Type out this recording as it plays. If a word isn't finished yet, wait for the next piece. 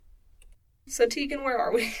So, Tegan, where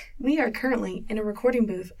are we? We are currently in a recording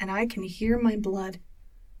booth, and I can hear my blood.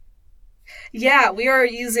 Yeah, we are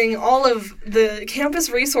using all of the campus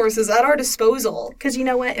resources at our disposal. Because you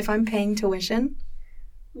know what? If I'm paying tuition,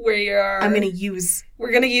 we're going to use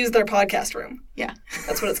their podcast room. Yeah.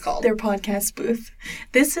 That's what it's called. Their podcast booth.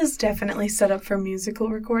 This is definitely set up for musical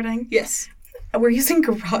recording. Yes. We're using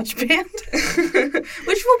GarageBand.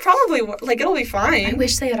 Which will probably, it'll be fine. I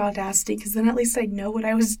wish they had Audacity, because then at least I'd know what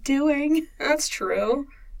I was doing. That's true.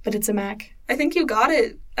 But it's a Mac. I think you got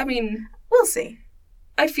it. I mean... We'll see.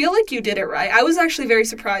 I feel like you did it right. I was actually very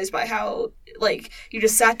surprised by how, you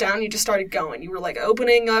just sat down, you just started going. You were,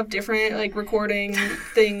 opening up different, recording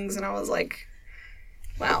things, and I was like...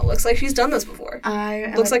 Wow, looks like she's done this before.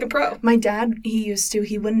 Looks like a pro. My dad, he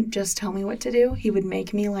wouldn't just tell me what to do. He would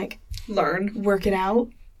make me, learn. Work it out.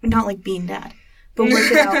 Not Bean Dad, but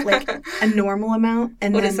work it out, a normal amount.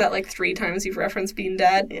 And what is that, 3 times you've referenced Bean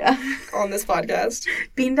Dad? Yeah. On this podcast?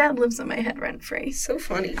 Bean Dad lives in my head rent-free. So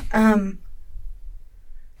funny.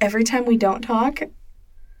 Every time we don't talk,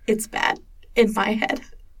 it's bad in my head.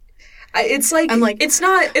 It's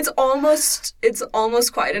almost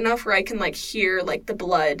quiet enough where I can hear the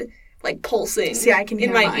blood pulsing. See, I can hear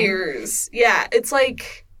in my mine. ears. Yeah, it's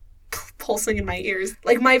pulsing in my ears.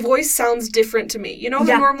 My voice sounds different to me. You know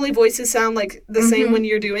how normally voices sound the same when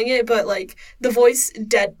you're doing it, but the voice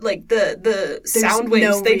dead the sound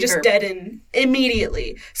waves they just deaden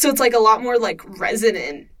immediately. So it's a lot more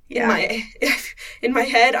resonant in my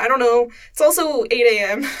head. I don't know. It's also 8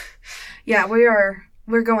 a.m. Yeah,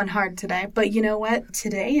 we're going hard today. But you know what?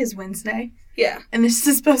 Today is Wednesday. Yeah. And this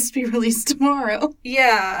is supposed to be released tomorrow.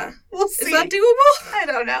 Yeah. We'll see. Is that doable? I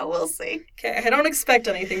don't know. We'll see. Okay, I don't expect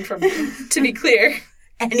anything from you, to be clear.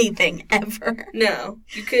 Anything, ever. No.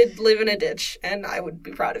 You could live in a ditch, and I would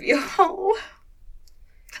be proud of you. Oh.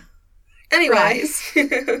 Anyways.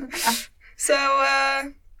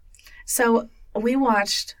 So, we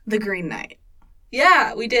watched The Green Knight.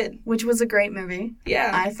 Yeah, we did. Which was a great movie.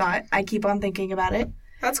 Yeah. I thought. I keep on thinking about it.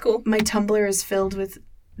 That's cool. My Tumblr is filled with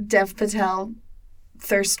Dev Patel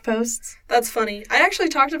thirst posts. That's funny. I actually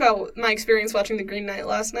talked about my experience watching The Green Knight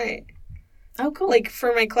last night. Oh, cool.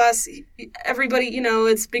 For my class, everybody,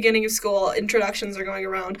 it's beginning of school, introductions are going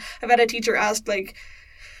around. I've had a teacher ask,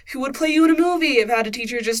 who would play you in a movie? I've had a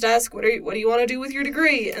teacher just ask, what do you want to do with your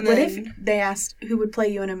degree? And then... What if they asked, who would play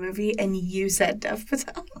you in a movie, and you said Dev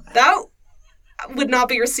Patel? That would not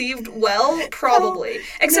be received well, probably. No,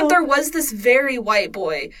 Except there was this very white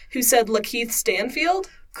boy who said Lakeith Stanfield.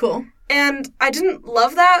 Cool. And I didn't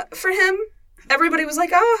love that for him. Everybody was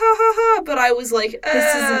like, ah, ha, ha, ha. But I was like,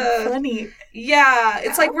 this isn't funny. Yeah,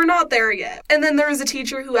 it's we're not there yet. And then there was a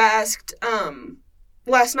teacher who asked,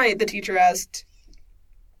 last night the teacher asked,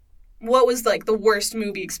 what was, the worst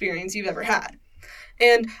movie experience you've ever had?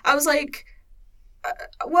 And I was like,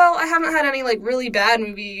 well, I haven't had any, really bad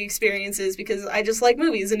movie experiences because I just like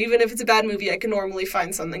movies. And even if it's a bad movie, I can normally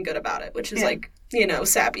find something good about it, which is,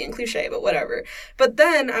 sappy and cliche, but whatever. But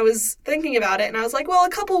then I was thinking about it, and I was like, well, a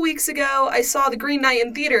couple weeks ago, I saw The Green Knight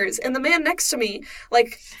in theaters, and the man next to me,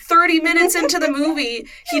 30 minutes into the movie,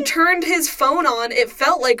 he turned his phone on. It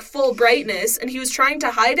felt like full brightness, and he was trying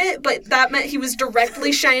to hide it, but that meant he was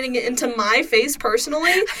directly shining it into my face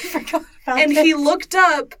personally. I forgot about and this. He looked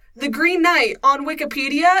up The Green Knight on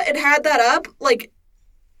Wikipedia and had that up,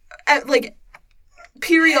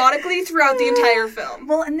 periodically throughout the entire film.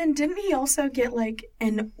 Well, and then didn't he also get,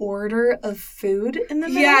 an order of food in the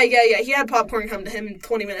middle? Yeah. He had popcorn come to him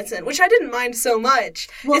 20 minutes in, which I didn't mind so much.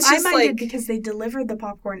 Well, it's just I minded because they delivered the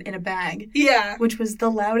popcorn in a bag. Yeah. Which was the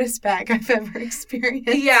loudest bag I've ever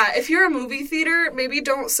experienced. Yeah, if you're a movie theater, maybe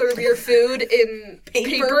don't serve your food in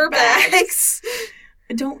paper bags.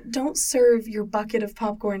 Don't serve your bucket of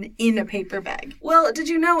popcorn in a paper bag. Well, did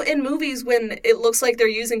you know in movies when it looks like they're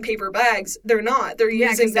using paper bags, they're not. They're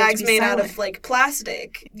using bags made out of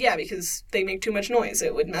plastic. Yeah, because they make too much noise.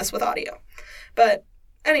 It would mess with audio. But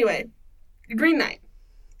anyway, Green Knight.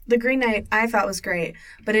 The Green Knight I thought was great,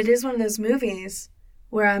 but it is one of those movies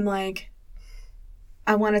where I'm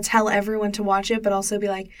I want to tell everyone to watch it, but also be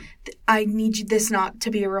I need this not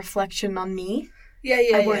to be a reflection on me.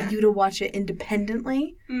 Yeah. I want you to watch it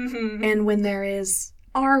independently. Mm-hmm. And when there is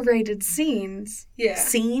R-rated scenes,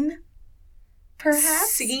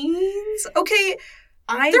 perhaps? Scenes? Okay,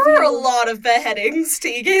 there were a lot of beheadings,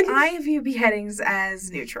 Tegan. I view beheadings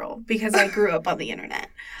as neutral because I grew up on the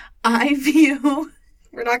internet. I view...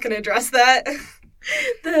 We're not going to address that.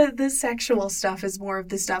 The sexual stuff is more of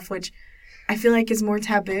the stuff which I feel like is more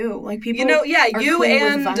taboo. Like people, you know, yeah, are you cool with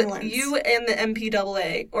and violence. the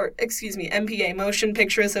MPAA, or excuse me, MPA, Motion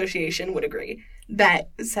Picture Association, would agree that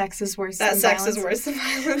sex is worse. That than sex violence. is worse than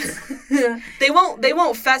violence. They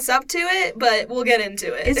won't fess up to it, but we'll get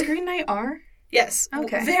into it. Is Green Knight R? Yes.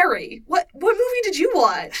 Okay. Very. What movie did you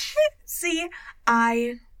watch? See,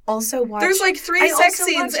 I also watched. There's like 3 sex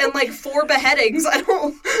scenes and like 4 beheadings. I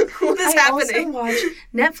don't. What is happening? I also watch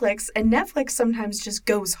Netflix, and Netflix sometimes just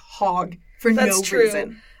goes hog for That's no true.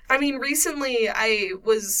 reason. I mean, recently I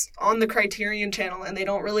was on the Criterion channel, and they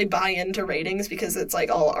don't really buy into ratings because it's like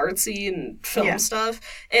all artsy and film stuff.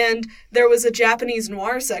 And there was a Japanese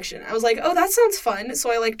noir section. I was like, oh, that sounds fun.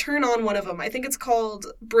 So I like turn on one of them. I think it's called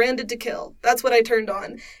Branded to Kill. That's what I turned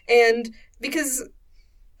on. And because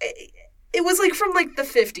it was like from like the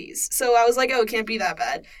 50s. So I was like, oh, it can't be that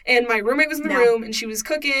bad. And my roommate was in the room, and she was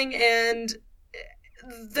cooking, and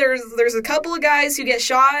there's a couple of guys who get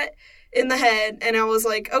shot in the head, and I was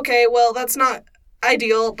like, okay, well, that's not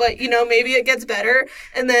ideal, but, you know, maybe it gets better.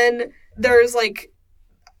 And then there's, like,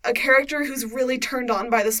 a character who's really turned on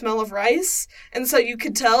by the smell of rice, and so you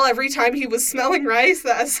could tell every time he was smelling rice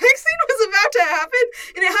that a sex scene was about to happen,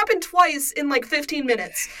 and it happened twice in, like, 15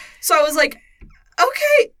 minutes. So I was like,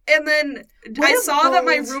 okay, and then I saw that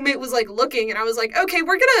my roommate was, like, looking, and I was like, okay,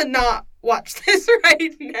 we're gonna not watch this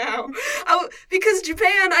right now. Because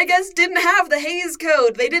Japan, I guess, didn't have the Hays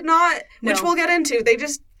Code. They did not, which we'll get into. They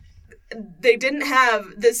didn't have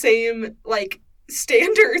the same, like,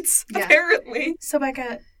 standards, apparently. So,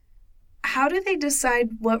 Becca, how do they decide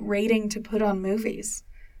what rating to put on movies?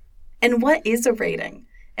 And what is a rating?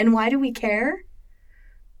 And why do we care?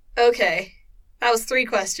 Okay. That was 3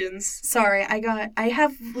 questions. Sorry, I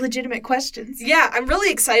have legitimate questions. Yeah, I'm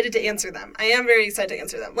really excited to answer them. I am very excited to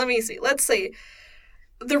answer them. Let me see. Let's see.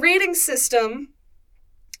 The rating system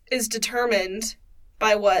is determined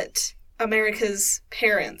by what America's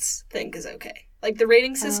parents think is okay. Like the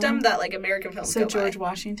rating system that like American films go by. So George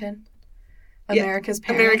Washington? America's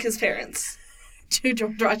parents? America's parents.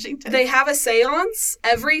 George Washington. They have a seance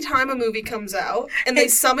every time a movie comes out, and they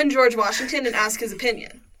summon George Washington and ask his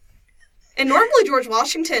opinion. And normally George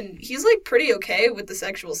Washington, he's, like, pretty okay with the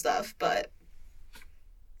sexual stuff, but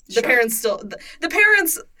the parents still... The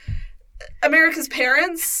parents... America's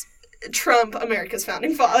parents trump America's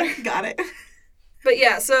founding father. Got it. But,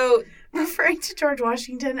 yeah, so... Referring to George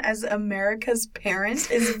Washington as America's parent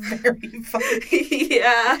is very funny.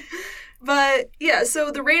 Yeah. But, yeah,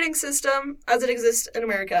 so the rating system, as it exists in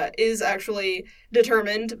America, is actually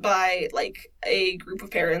determined by, like, a group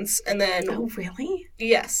of parents, and then... Oh, really?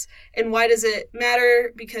 Yes. And why does it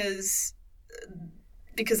matter? Because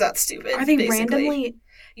that's stupid, Are they basically. randomly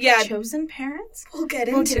chosen parents? We'll get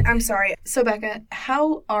into it. I'm sorry. So, Becca,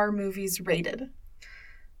 how are movies rated?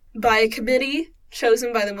 By a committee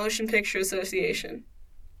chosen by the Motion Picture Association.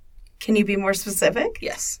 Can you be more specific?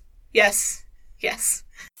 Yes. Yes. Yes.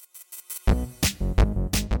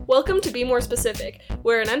 Welcome to Be More Specific,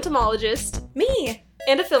 where an entomologist, me,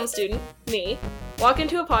 and a film student, me, walk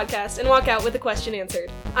into a podcast and walk out with a question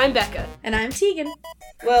answered. I'm Becca. And I'm Tegan.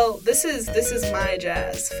 Well, this is my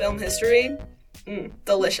jazz. Film history.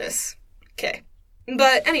 Delicious. Okay.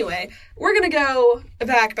 But anyway, we're gonna go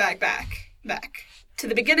back to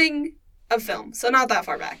the beginning of film. So not that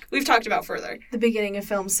far back. We've talked about further. The beginning of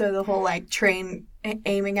film, so the whole, like, train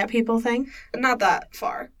aiming at people thing? Not that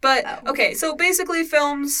far. But, okay, so basically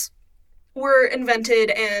films were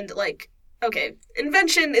invented and, like, okay,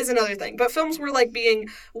 invention is another thing, but films were, like, being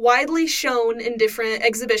widely shown in different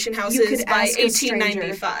exhibition houses by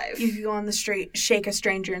 1895. You could go on the street, shake a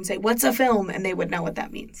stranger, and say, "What's a film?" and they would know what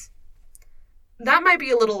that means. That might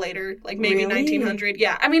be a little later, like maybe 1900.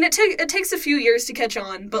 Yeah, I mean, it takes a few years to catch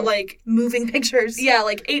on, but, like... Moving pictures. Yeah,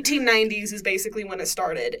 like, 1890s is basically when it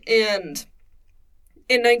started, and...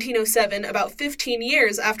 In 1907, about 15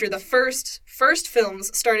 years after the first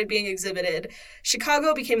films started being exhibited,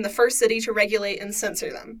 Chicago became the first city to regulate and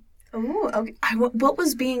censor them. Oh, okay. What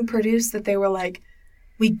was being produced that they were like,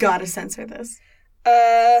 we gotta censor this?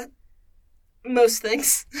 Most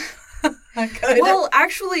things. Well,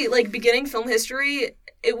 actually, like, beginning film history,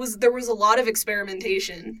 there was a lot of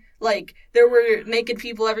experimentation. Like, there were naked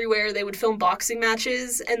people everywhere. They would film boxing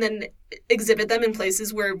matches and then exhibit them in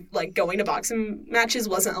places where, like, going to boxing matches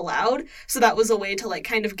wasn't allowed. So that was a way to, like,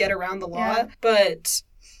 kind of get around the law. Yeah. But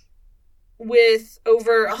with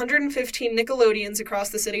over 115 Nickelodeons across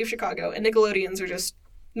the city of Chicago, and Nickelodeons are just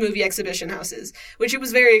movie exhibition houses, which it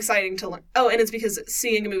was very exciting to learn. Oh, and it's because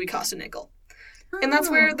seeing a movie cost a nickel. Oh. And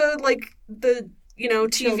that's where the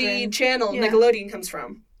TV Children. Channel Nickelodeon comes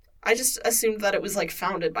from. I just assumed that it was, like,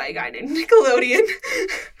 founded by a guy named Nickelodeon.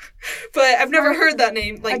 But I've never heard that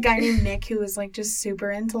name. A guy named Nick who was, like, just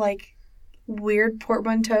super into, like, weird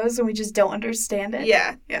portmanteaus, and we just don't understand it.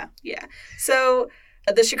 Yeah. Yeah. Yeah. So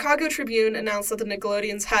the Chicago Tribune announced that the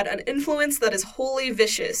Nickelodeons had an influence that is wholly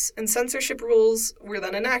vicious, and censorship rules were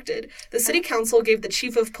then enacted. The city council gave the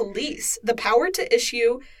chief of police the power to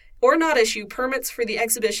issue or not issue permits for the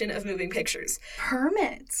exhibition of moving pictures.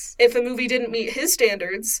 Permits? If a movie didn't meet his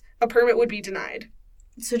standards, a permit would be denied.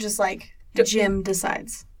 So just, like, Jim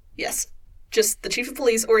decides. Yes. Just the chief of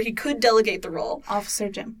police, or he could delegate the role. Officer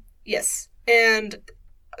Jim. Yes. And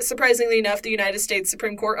surprisingly enough, the United States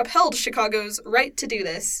Supreme Court upheld Chicago's right to do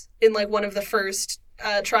this in, like, one of the first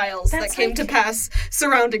trials that came to pass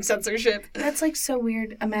surrounding censorship. That's, like, so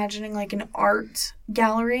weird imagining, like, an art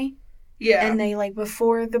gallery. Yeah. And they, like,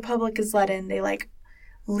 before the public is let in, they, like,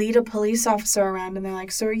 lead a police officer around, and they're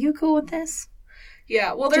like, so are you cool with this?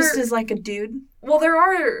 Yeah, well, just as, like, a dude. Well, there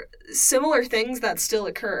are similar things that still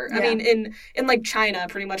occur. Yeah. I mean, in like, China,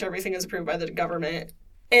 pretty much everything is approved by the government.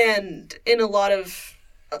 And in a lot of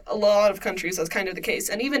countries, that's kind of the case.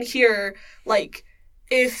 And even here, like,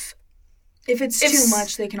 if it's too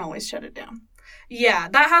much, they can always shut it down. Yeah,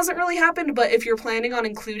 that hasn't really happened, but if you're planning on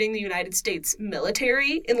including the United States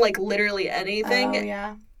military in, like, literally anything,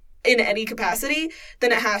 in any capacity,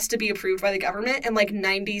 then it has to be approved by the government, and, like,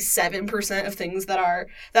 97% of things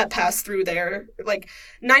that pass through there, like,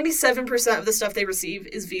 97% of the stuff they receive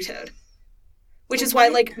is vetoed. Which is why,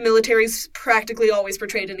 like, military's practically always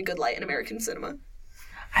portrayed in a good light in American cinema.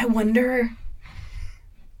 I wonder,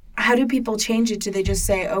 how do people change it? Do they just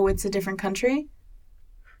say, oh, it's a different country?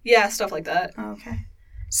 Yeah, stuff like that. Oh, okay.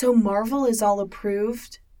 So Marvel is all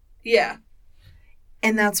approved? Yeah.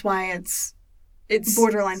 And that's why it's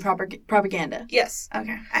borderline propaganda? Yes.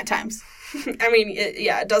 Okay, at times. I mean,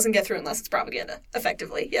 it doesn't get through unless it's propaganda,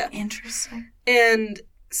 effectively, yeah. Interesting. And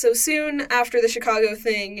so soon after the Chicago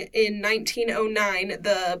thing, in 1909,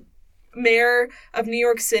 the mayor of New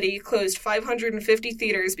York City closed 550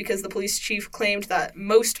 theaters because the police chief claimed that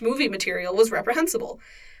most movie material was reprehensible.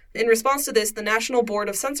 In response to this, the National Board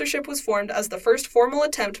of Censorship was formed as the first formal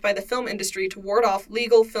attempt by the film industry to ward off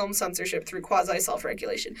legal film censorship through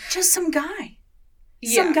quasi-self-regulation. Just some guy.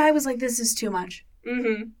 Yeah. Some guy was like, this is too much.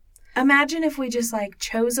 Mm-hmm. Imagine if we just, like,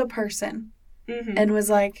 chose a person and was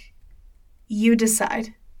like, you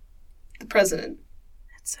decide. The president.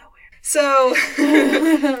 That's so weird. So,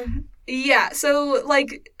 yeah, so,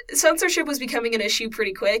 like, censorship was becoming an issue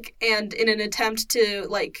pretty quick, and in an attempt to,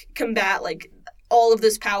 like, combat, like, all of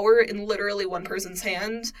this power in literally one person's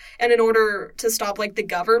hands, and in order to stop, like, the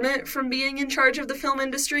government from being in charge of the film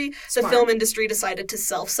industry, the film industry decided to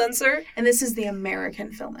self-censor. And this is the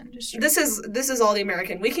American film industry. This is all the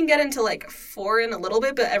American. We can get into, like, foreign a little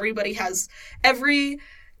bit, but every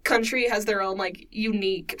country has their own, like,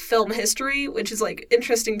 unique film history, which is, like,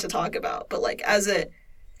 interesting to talk about. But, like, as it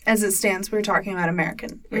stands, we're talking about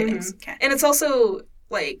American ratings. Okay. And it's also,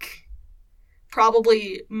 like,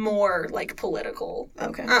 probably more, like, political.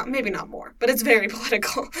 Okay. Maybe not more, but it's very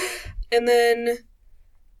political. And then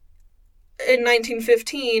in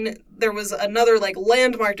 1915, there was another, like,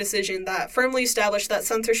 landmark decision that firmly established that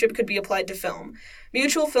censorship could be applied to film.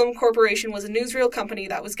 Mutual Film Corporation was a newsreel company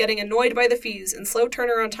that was getting annoyed by the fees and slow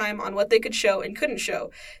turnaround time on what they could show and couldn't show.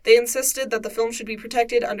 They insisted that the film should be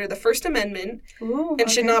protected under the First Amendment and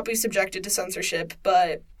should not be subjected to censorship.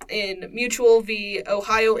 But in Mutual v.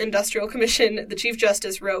 Ohio Industrial Commission, the Chief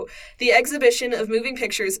Justice wrote, "The exhibition of moving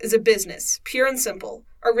pictures is a business, pure and simple,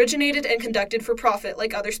 originated and conducted for profit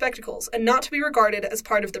like other spectacles, and not to be regarded as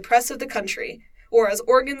part of the press of the country, or as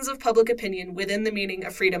organs of public opinion within the meaning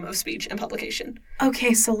of freedom of speech and publication."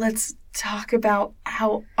 Okay, so let's talk about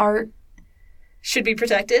how art should be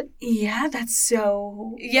protected. Yeah, that's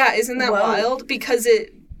so... Yeah, isn't that wild? Because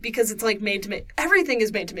it's, like, made to make... Everything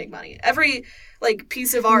is made to make money. Every, like,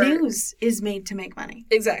 piece of art... News is made to make money.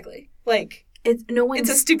 Exactly. Like, it's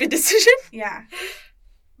a stupid decision. Yeah.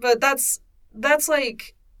 But that's,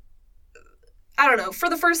 like... I don't know, for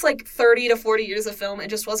the first, like, 30 to 40 years of film, it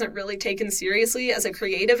just wasn't really taken seriously as a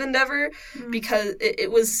creative endeavor because it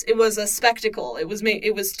was a spectacle. It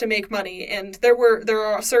was to make money, and there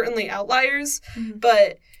are certainly outliers,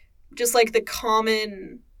 but just, like, the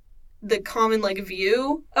common like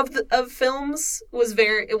view of films was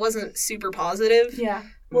it wasn't super positive. Yeah.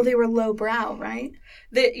 Well, they were lowbrow, right?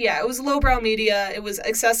 It was lowbrow media. It was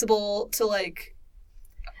accessible to, like,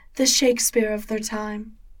 the Shakespeare of their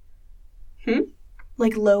time.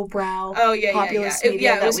 Like lowbrow. Oh yeah, populist yeah.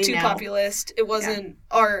 Media it was too populist. It wasn't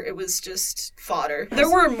art. It was just fodder. There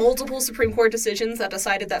were multiple Supreme Court decisions that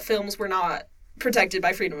decided that films were not protected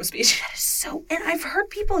by freedom of speech. That is so. And I've heard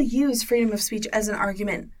people use freedom of speech as an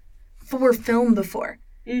argument for film before.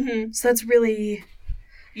 Mm-hmm. So that's really...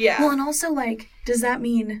 Yeah. Well, and also, like, does that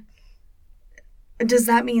mean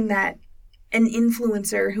that an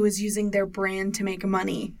influencer who is using their brand to make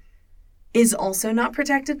money is also not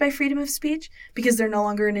protected by freedom of speech because they're no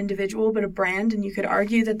longer an individual but a brand, and you could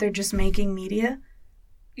argue that they're just making media?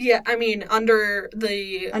 Yeah, I mean, under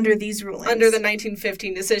these rulings. Under the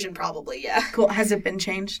 1915 decision, probably, yeah. Cool. Has it been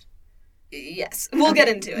changed? Yes. We'll get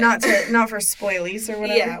into it. Not for spoilies or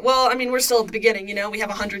whatever. Yeah, well, I mean, we're still at the beginning, you know? We have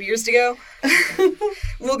 100 years to go.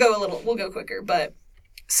 We'll go quicker, but...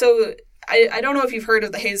 So, I don't know if you've heard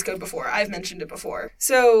of the Hays Code before. I've mentioned it before.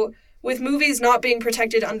 So, with movies not being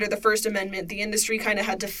protected under the First Amendment, the industry kind of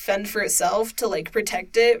had to fend for itself to, like,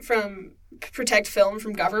 protect film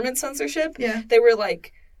from government censorship. Yeah. They were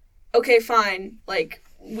like, okay, fine, like,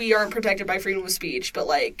 we aren't protected by freedom of speech, but,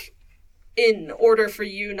 like, in order for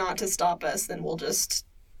you not to stop us, then we'll just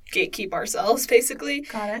gatekeep ourselves, basically.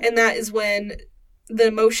 Got it. And that is when the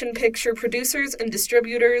Motion Picture Producers and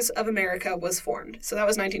Distributors of America was formed. So that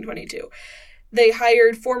was 1922. They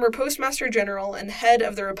hired former Postmaster General and head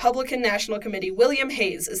of the Republican National Committee, William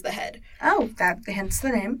Hays, as the head. Oh, hence the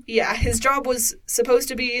name. Yeah, his job was supposed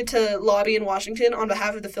to be to lobby in Washington on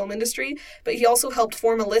behalf of the film industry, but he also helped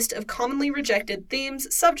form a list of commonly rejected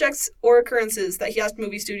themes, subjects, or occurrences that he asked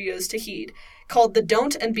movie studios to heed, called the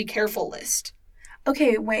Don't and Be Careful list.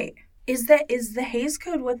 Okay, wait. Is the Hays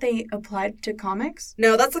Code what they applied to comics?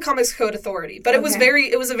 No, that's the Comics Code Authority, but it was a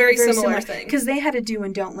very similar thing. Because they had a do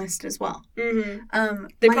and don't list as well. Mm-hmm.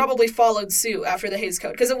 They probably followed suit after the Hays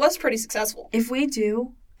Code, because it was pretty successful. If we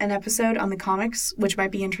do an episode on the comics, which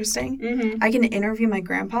might be interesting, mm-hmm. I can interview my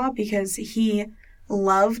grandpa because he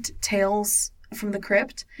loved Tales from the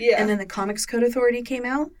Crypt. Yeah. And then the Comics Code Authority came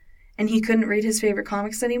out, and he couldn't read his favorite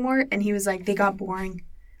comics anymore, and he was like, they got boring.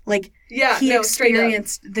 Like, he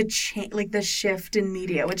experienced the the shift in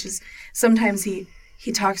media, which is sometimes he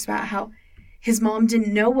talks about how his mom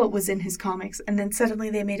didn't know what was in his comics, and then suddenly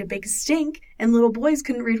they made a big stink, and little boys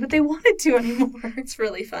couldn't read what they wanted to anymore. It's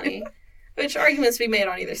really funny. Which arguments be made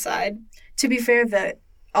on either side. To be fair, that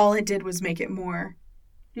all it did was make it more,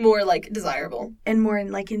 like, desirable. And more,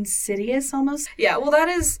 like, insidious, almost. Yeah, well, that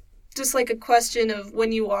is just, like, a question of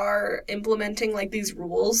when you are implementing, like, these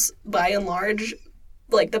rules, by and large,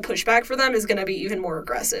 like, the pushback for them is going to be even more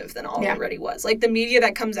aggressive than already was. Like, the media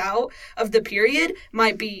that comes out of the period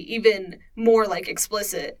might be even more, like,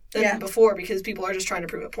 explicit than before because people are just trying to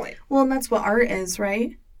prove a point. Well, and that's what art is,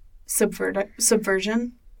 right?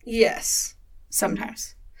 Subversion? Yes.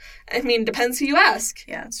 Sometimes. I mean, depends who you ask.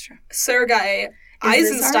 Yeah, that's true. Sergei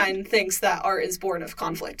Eisenstein thinks that art is born of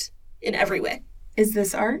conflict in every way. Is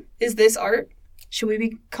this art? Is this art? Should we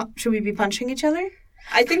be punching each other?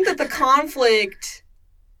 I think that the conflict...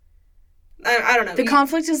 I don't know. The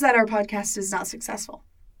conflict is that our podcast is not successful.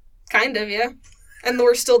 Kind of, yeah. And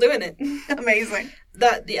we're still doing it. Amazing.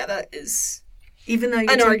 That is... Even though you're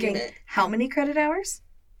taking argument. How many credit hours?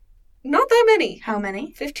 Not that many. How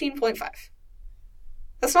many? 15.5.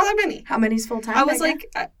 That's not that many. How many's full-time? I was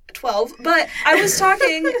like 12. But I was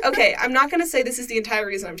talking... Okay, I'm not going to say this is the entire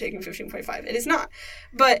reason I'm taking 15.5. It is not.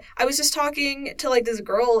 But I was just talking to, like, this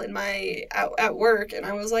girl in at work, and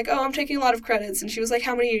I was like, oh, I'm taking a lot of credits. And she was like,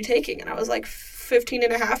 how many are you taking? And I was like, 15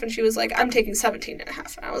 and a half. And she was like, I'm taking 17 and a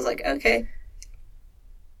half. And I was like, okay.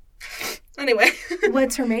 Anyway.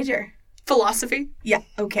 What's her major? Philosophy. Yeah,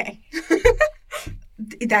 okay.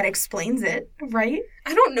 That explains it, right?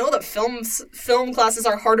 I don't know that film classes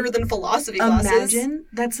are harder than philosophy classes. Imagine,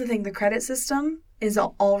 that's the thing, the credit system is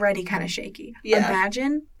already kind of shaky. Yeah.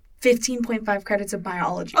 Imagine 15.5 credits of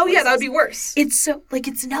biology. Oh, yeah, that would be worse. It's so, like,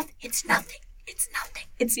 it's nothing. It's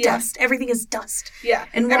dust. Everything is dust. Yeah.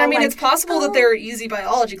 And I mean, like, it's possible that there are easy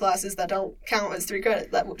biology classes that don't count as 3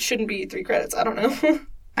 credits, that shouldn't be 3 credits. I don't know.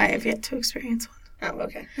 I have yet to experience one. Oh,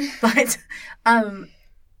 okay. But,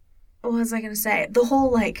 what was I going to say? The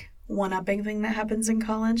whole, like, one-upping thing that happens in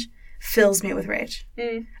college fills me with rage.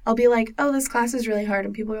 Mm. I'll be like, oh, this class is really hard.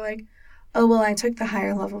 And people are like, oh, well, I took the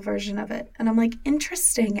higher level version of it. And I'm like,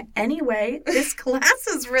 interesting. Anyway, this class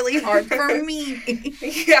is really hard for me.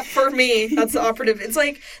 Yeah, for me. That's the operative. It's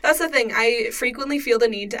like, that's the thing. I frequently feel the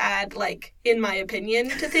need to add, like, in my opinion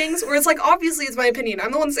to things, where it's like, obviously it's my opinion.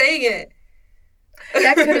 I'm the one saying it.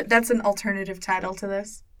 That's an alternative title to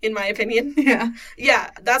this. In my opinion. Yeah. Yeah,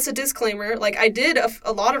 that's a disclaimer. Like, I did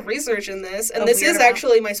a lot of research in this, and this is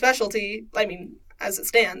actually my specialty, I mean, as it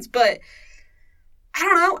stands, but I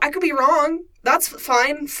don't know. I could be wrong. That's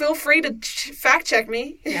fine. Feel free to fact check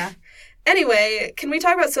me. Yeah. Anyway, can we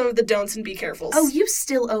talk about some of the don'ts and be carefuls? Oh, you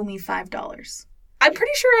still owe me $5. I'm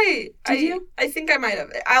pretty sure Did you? I think I might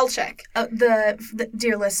have. I'll check. The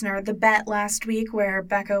dear listener, the bet last week where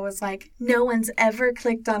Becca was like, no one's ever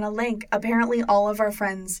clicked on a link. Apparently all of our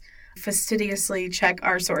friends fastidiously check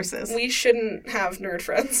our sources. We shouldn't have nerd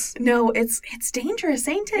friends. No, it's dangerous,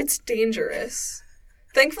 ain't it? It's dangerous.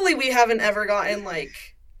 Thankfully, we haven't ever gotten,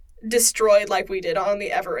 like, destroyed like we did on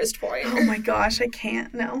the Everest point. Oh my gosh, I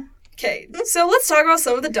can't, no. Okay, so let's talk about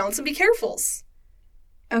some of the don'ts and be carefuls.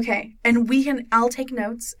 Okay, and I'll take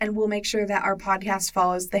notes and we'll make sure that our podcast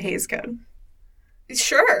follows the Hays Code.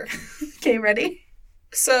 Sure. Okay, ready?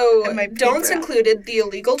 So, And my paper don'ts out. included the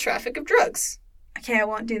illegal traffic of drugs, Okay, I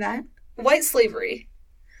won't do that. white slavery.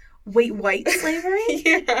 Wait, white slavery?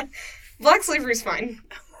 Yeah. Black slavery's fine.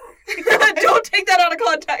 Don't take that out of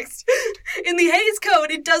context. In the Hays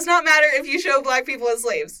Code, it does not matter if you show black people as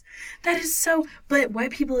slaves. That is so... But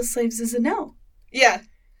white people as slaves is a no. Yeah.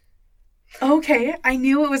 Okay, I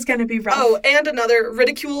knew it was going to be rough. Oh, and another,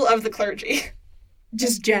 ridicule of the clergy.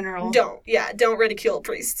 Just general. Don't ridicule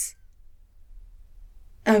priests.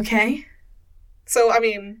 Okay. So, I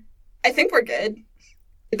mean, I think we're good.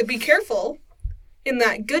 But be careful in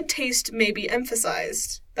that good taste may be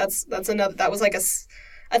emphasized. That's another, that was like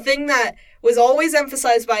a thing that was always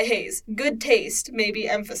emphasized by Hays. Good taste may be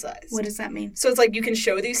emphasized. What does that mean? So it's like you can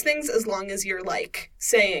show these things as long as you're like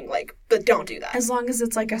saying like, but don't do that. As long as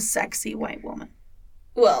it's like a sexy white woman.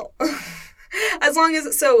 Well, as long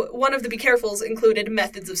as, so one of the be carefuls included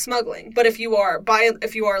methods of smuggling. But if you are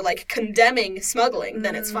like condemning smuggling,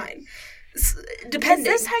 then it's fine. Depending.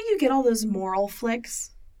 Is this how you get all those moral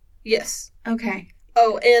flicks? Yes. Okay.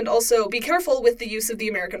 Oh, and also be careful with the use of the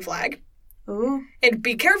American flag. Ooh. And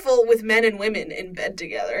be careful with men and women in bed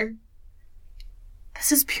together.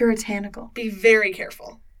 This is puritanical. Be very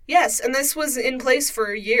careful. Yes, and this was in place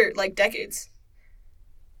for years, like decades.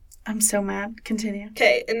 I'm so mad. Continue.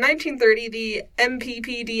 Okay, in 1930, the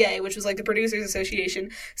MPPDA, which was like the Producers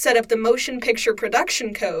Association, set up the Motion Picture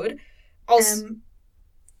Production Code. Also,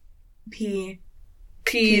 PDA.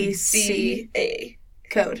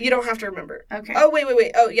 Code. You don't have to remember. Okay. Oh, wait.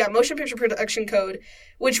 Oh, yeah, Motion Picture Production Code,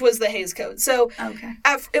 which was the Hays Code. So, Okay.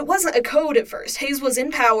 it wasn't a code at first. Hays was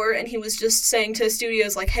in power, and he was just saying to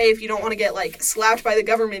studios, like, hey, if you don't want to get, like, slapped by the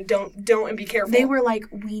government, don't, and be careful. They were like,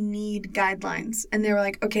 we need guidelines. And they were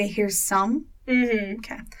like, okay, here's some. Mm-hmm.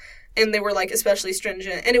 Okay. And they were, like, especially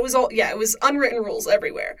stringent. And it was it was unwritten rules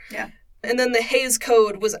everywhere. Yeah. And then the Hays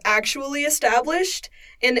Code was actually established,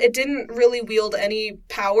 and it didn't really wield any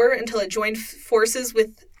power until it joined forces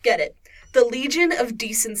with, get it, the Legion of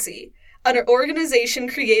Decency, an organization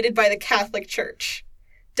created by the Catholic Church,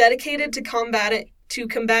 dedicated to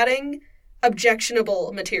combating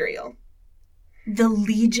objectionable material. The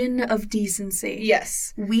Legion of Decency.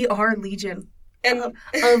 Yes. We are Legion. And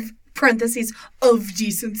Of parentheses, of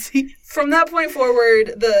decency. from that point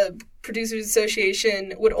forward, the Producers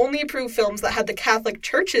Association would only approve films that had the Catholic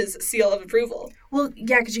Church's seal of approval. Well,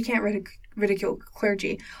 yeah, because you can't ridicule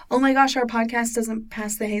clergy. Oh my gosh, our podcast doesn't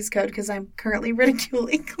pass the Hays Code because I'm currently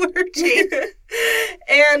ridiculing clergy.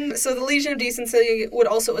 And so the Legion of Decency would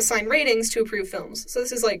also assign ratings to approve films. So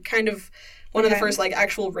this is like kind of one of the first like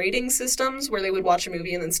actual rating systems where they would watch a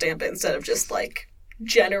movie and then stamp it instead of just like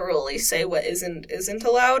generally say what isn't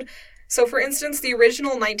allowed. So, for instance, the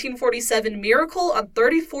original 1947 Miracle on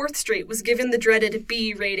 34th Street was given the dreaded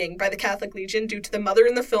B rating by the Catholic Legion due to the mother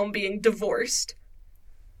in the film being divorced.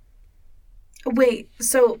 Wait,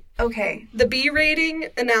 so, okay. The B rating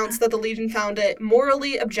announced that the Legion found it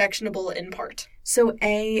morally objectionable in part. So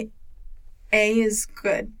A is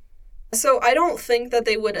good. So I don't think that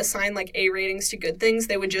they would assign, like, A ratings to good things.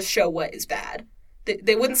 They would just show what is bad.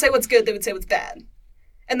 They wouldn't say what's good, they would say what's bad.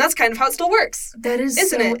 And that's kind of how it still works. That is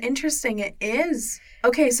Isn't so it? interesting. It is.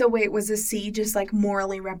 Okay, so wait, was a C just like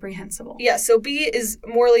morally reprehensible? Yeah, so B is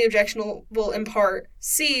morally objectionable in part.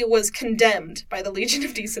 C was condemned by the Legion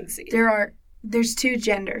of Decency. There's two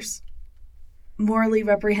genders. Morally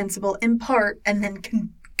reprehensible in part, and then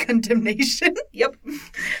condemnation. Yep.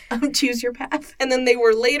 Choose your path. And then they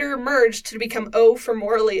were later merged to become O for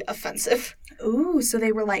morally offensive. Ooh, so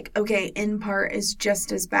they were like, okay, in part is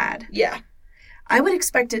just as bad. Yeah. I would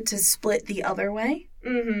expect it to split the other way,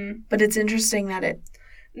 but it's interesting that it...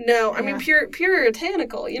 No, I mean,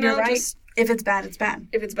 puritanical, you know? You're right. Just, if it's bad, it's bad.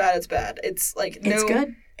 if it's bad, it's bad. It's like, no... It's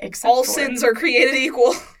good, except all for... sins are created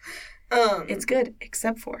equal. It's good,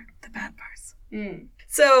 except for the bad parts.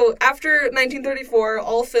 So, after 1934,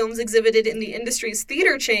 all films exhibited in the industry's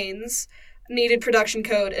theater chains needed production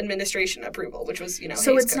code administration approval, which was, So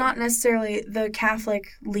Hays it's Code. not necessarily... The Catholic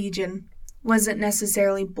Legion wasn't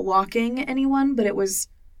necessarily blocking anyone, but it was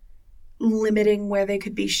limiting where they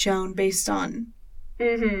could be shown based on...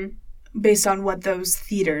 based on what those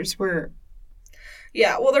theaters were.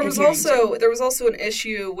 Yeah, well, there was also an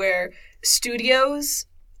issue where studios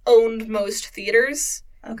owned most theaters.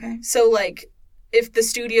 Okay. So, like, if the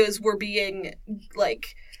studios were being,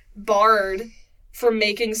 like, barred from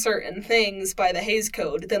making certain things by the Hays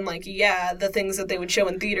Code, then, like, yeah, the things that they would show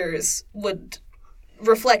in theaters would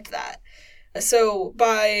reflect that. So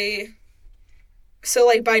by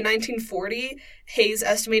 1940, Hays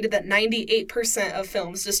estimated that 98% of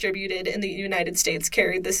films distributed in the United States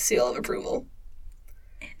carried this seal of approval.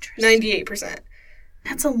 Interesting. 98%.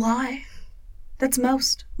 That's a lot. That's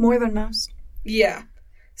more than most. Yeah.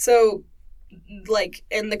 So, like,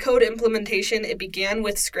 in the code implementation, it began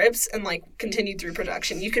with scripts and, like, continued through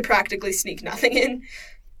production. You could practically sneak nothing in.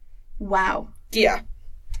 Wow. Yeah.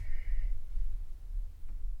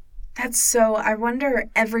 That's so... I wonder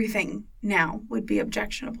everything now would be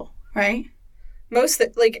objectionable, right?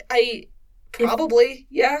 Probably,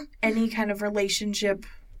 yeah. Any kind of relationship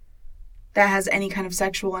that has any kind of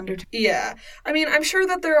sexual undertone. Yeah. I mean, I'm sure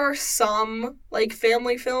that there are some, like,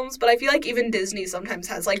 family films, but I feel like even Disney sometimes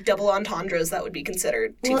has, like, double entendres that would be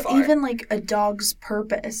considered too far. Well, even, like, A Dog's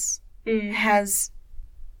Purpose has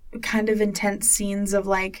kind of intense scenes of,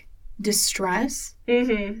 like, distress,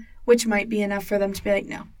 which might be enough for them to be like,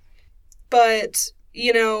 no. But,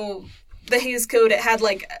 you know, the Hays Code, it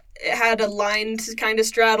had a line to kind of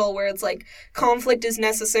straddle where it's like, conflict is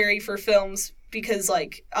necessary for films because,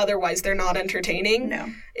 like, otherwise they're not entertaining. No.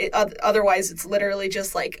 Otherwise it's literally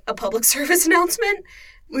just, like, a public service announcement.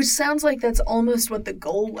 Which sounds like that's almost what the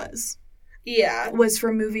goal was. Yeah. Was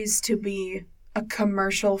for movies to be a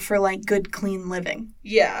commercial for, like, good, clean living.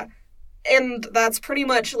 Yeah. And that's pretty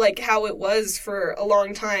much, like, how it was for a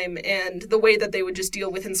long time, and the way that they would just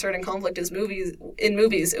deal with inserting conflict in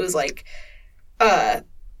movies, it was like,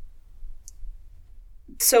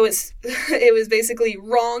 so it was basically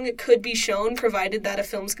wrong could be shown provided that a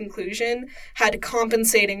film's conclusion had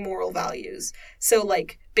compensating moral values. So,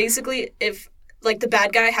 like, basically, if, like, the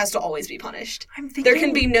bad guy has to always be punished. There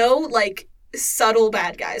can be no, like, subtle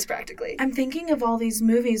bad guys, practically. I'm thinking of all these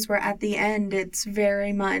movies where at the end it's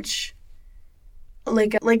very much...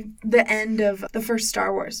 Like the end of the first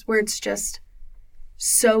Star Wars, where it's just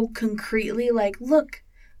so concretely like, look,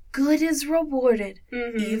 good is rewarded,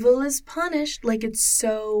 evil is punished. Like, it's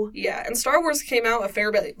so... Yeah, and Star Wars came out a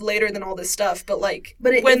fair bit later than all this stuff, but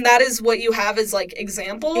that is what you have as, like,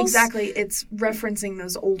 examples... Exactly, it's referencing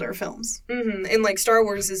those older films. And, like, Star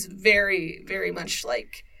Wars is very, very much,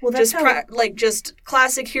 like... Well, that's just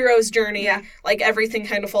classic hero's journey. Yeah. Like, everything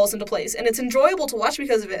kind of falls into place. And it's enjoyable to watch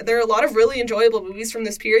because of it. There are a lot of really enjoyable movies from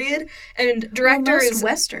this period. And most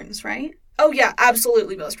Westerns, right? Oh, yeah,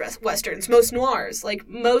 absolutely most Westerns. Most noirs. Like,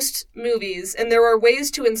 most movies. And there are ways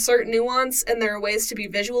to insert nuance, and there are ways to be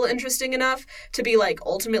visual interesting enough to be, like,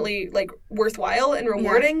 ultimately, like, worthwhile and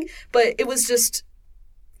rewarding. Yeah. But it was just...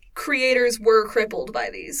 Creators were crippled by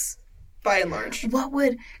these. By and large.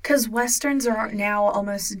 Because Westerns are now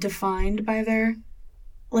almost defined by their,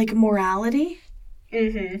 like, morality.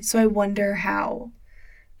 So I wonder how.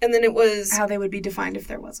 And then it was... How they would be defined if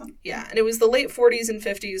there wasn't. Yeah, and it was the late 40s and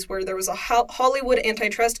 50s where there was a Hollywood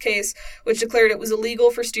antitrust case which declared it was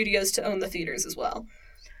illegal for studios to own the theaters as well.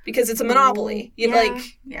 Because it's a monopoly.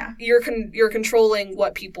 You're controlling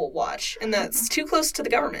what people watch, and that's too close to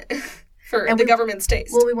the government for the government's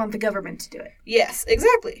taste. Well, we want the government to do it. Yes,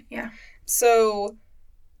 exactly. Yeah. So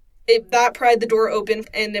that pried the door open,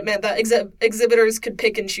 and it meant that exhibitors could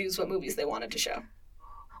pick and choose what movies they wanted to show.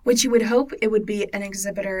 Which you would hope it would be an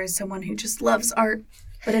exhibitor as someone who just loves art,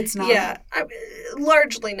 but it's not. Yeah,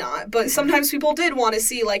 largely not. But sometimes people did want to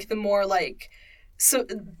see, like, the more, like,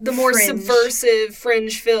 the more subversive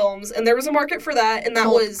fringe films, and there was a market for that, and that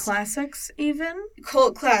was... classics, even?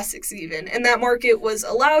 Cult classics, even. And that market was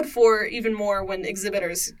allowed for even more when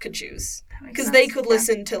exhibitors could choose. Because they could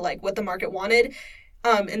listen to, like, what the market wanted,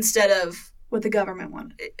 instead of... What the government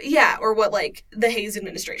wanted. Yeah, or what, like, the Hays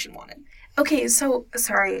administration wanted. Okay, so,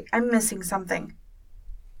 sorry, I'm missing something.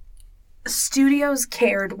 Studios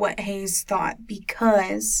cared what Hays thought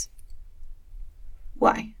because...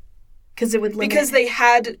 Why? Because it would limit...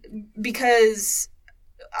 Because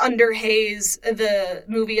under Hays, the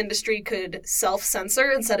movie industry could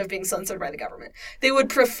self-censor instead of being censored by the government. They would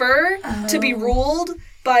prefer to be ruled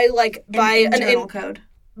by, like, an internal code.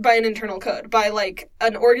 By an internal code. By, like,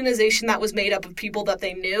 an organization that was made up of people that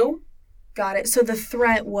they knew. Got it. So the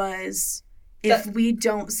threat was, if we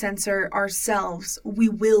don't censor ourselves, we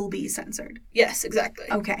will be censored. Yes, exactly.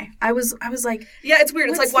 Okay. I was like... Yeah, it's weird.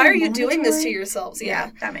 It's like, why are you doing this to yourselves?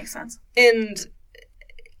 Yeah, that makes sense. And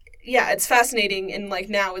yeah, it's fascinating, and, like,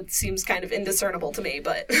 now it seems kind of indiscernible to me,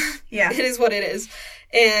 but Yeah. it is what it is.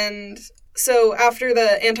 And so after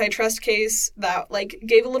the antitrust case, that, like,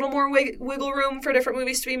 gave a little more wiggle room for different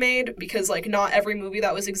movies to be made, because, like, not every movie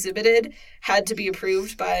that was exhibited had to be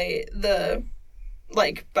approved by the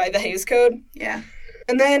Hays Code. Yeah.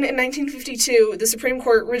 And then in 1952, the Supreme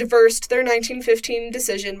Court reversed their 1915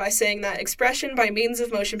 decision by saying that expression by means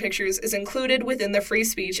of motion pictures is included within the free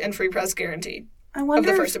speech and free press guarantee of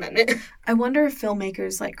the First Amendment. I wonder if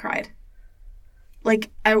filmmakers, like, cried. Like,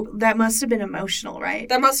 that must have been emotional, right?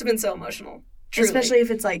 That must have been so emotional. Truly. Especially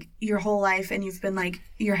if it's, like, your whole life and you've been, like,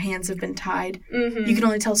 your hands have been tied. Mm-hmm. You can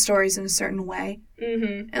only tell stories in a certain way.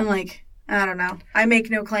 Mm-hmm. And, like, I don't know. I make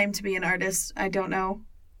no claim to be an artist. I don't know.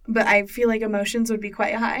 But I feel like emotions would be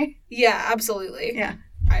quite high. Yeah, absolutely. Yeah.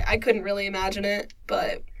 I couldn't really imagine it,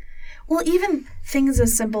 but... Well, even things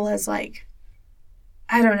as simple as, like,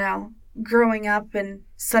 I don't know, growing up and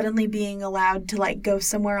suddenly being allowed to, like, go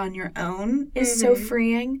somewhere on your own is so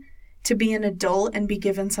freeing. To be an adult and be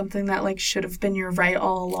given something that, like, should have been your right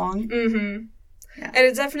all along. Mm-hmm. Yeah. And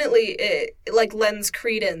it definitely, like, lends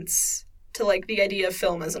credence to, like, the idea of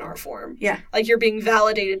film as an art form. Yeah. Like, you're being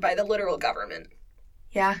validated by the literal government.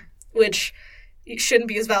 Yeah. Which shouldn't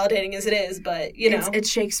be as validating as it is, but, you know. It's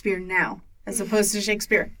Shakespeare now, as opposed to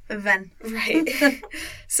Shakespeare then. Right.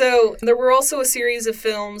 So, there were also a series of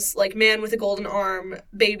films like Man with a Golden Arm,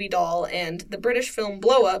 Baby Doll, and the British film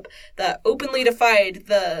Blow Up that openly defied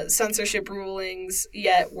the censorship rulings,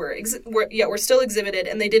 yet were still exhibited,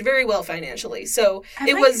 and they did very well financially. So,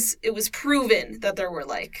 it was proven that there were,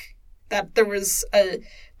 like, that there was a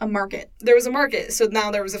market. There was a market, so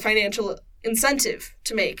now there was a financial incentive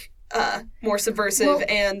to make more subversive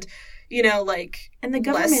and, you know, like, and the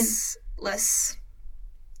government less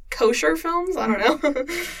kosher films. I don't know.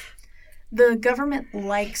 The government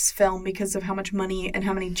likes film because of how much money and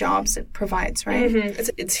how many jobs it provides, right? Mm-hmm.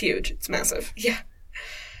 It's huge. It's massive. Yeah.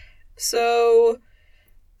 So,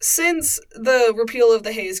 since the repeal of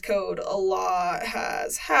the Hays Code, a lot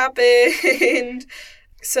has happened.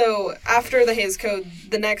 So, after the Hays Code,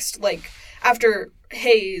 after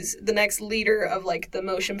Hays, the next leader of, like, the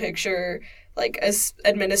motion picture, like,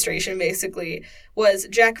 administration, basically, was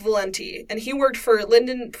Jack Valenti. And he worked for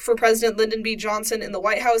President Lyndon B. Johnson in the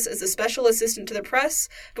White House as a special assistant to the press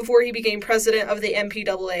before he became president of the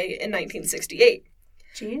MPAA in 1968.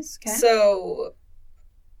 Jeez, okay. So,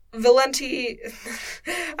 Valenti,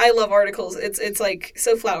 I love articles. It's like,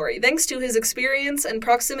 so flowery. Thanks to his experience and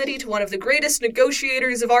proximity to one of the greatest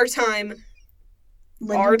negotiators of our time,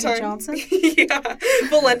 Lyndon B. Johnson? Yeah.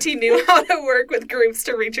 Valenti knew how to work with groups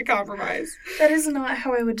to reach a compromise. That is not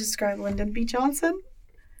how I would describe Lyndon B. Johnson.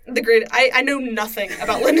 I know nothing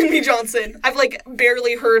about Lyndon B. Johnson. I've, like,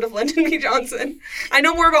 barely heard of Lyndon B. Johnson. I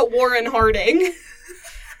know more about Warren Harding.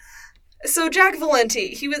 So Jack Valenti,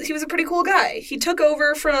 he was a pretty cool guy. He took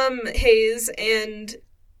over from Hays, and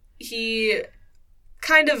he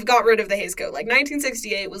kind of got rid of the Hays Code. Like,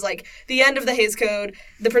 1968 was, like, the end of the Hays Code,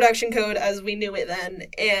 the production code as we knew it then,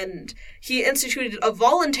 and he instituted a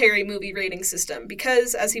voluntary movie rating system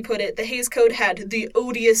because, as he put it, the Hays Code had the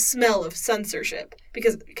odious smell of censorship.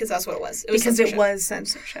 Because that's what it was. It was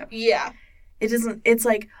censorship. Yeah. It's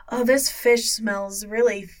like, oh, this fish smells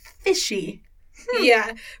really fishy.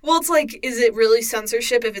 Yeah. Well, it's like, is it really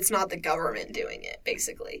censorship if it's not the government doing it,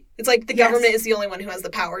 basically? It's like the government is the only one who has the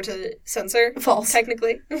power to censor. False.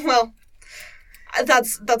 Technically. Well,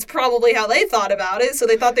 that's probably how they thought about it, so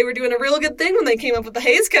they thought they were doing a real good thing when they came up with the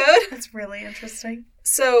Hays Code. That's really interesting.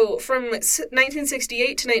 So, from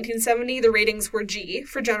 1968 to 1970, the ratings were G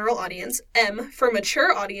for general audience, M for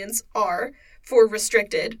mature audience, R for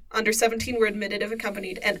restricted, under 17 were admitted if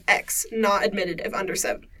accompanied, and X, not admitted if under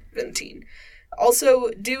 17. Also,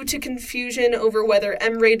 due to confusion over whether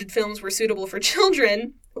M-rated films were suitable for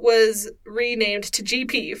children, was renamed to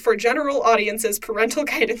GP for general audiences parental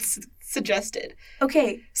guidance suggested.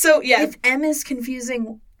 Okay. So, yeah. If M is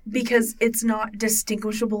confusing because it's not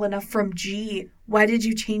distinguishable enough from G, why did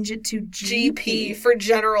you change it to GP? GP for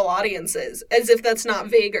general audiences, as if that's not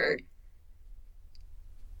vaguer.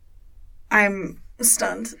 I'm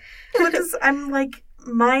stunned. I'm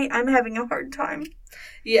having a hard time.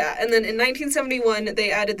 Yeah, and then in 1971,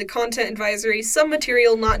 they added the content advisory, some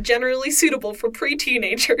material not generally suitable for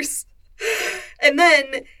pre-teenagers. And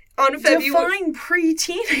then on February... Define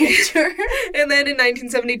pre-teenager. And then in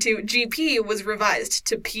 1972, GP was revised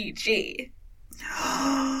to PG.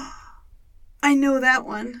 I know that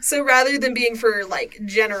one. So rather than being for, like,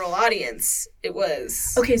 general audience, it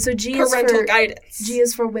was... Okay, so G is for... parental guidance. G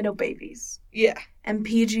is for widow babies. Yeah. And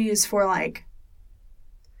PG is for, like...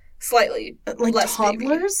 Slightly like less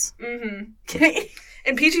toddlers? Baby. Mm-hmm. Okay.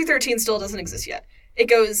 And PG-13 still doesn't exist yet. It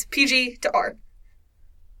goes PG to R.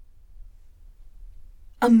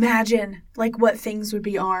 Imagine, like, what things would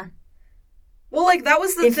be R. Well, like, that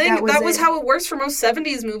was the If thing. that was it. How it works for most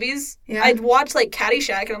 70s movies. Yeah. I'd watch, like,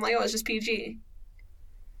 Caddyshack, and I'm like, oh, it's just PG.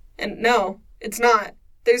 And no, it's not.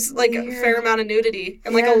 There's, like, a fair amount of nudity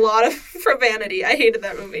and, like, a lot of profanity. I hated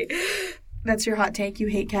that movie. That's your hot take? You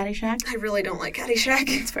hate Caddyshack? I really don't like Caddyshack.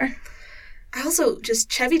 That's fair. I also,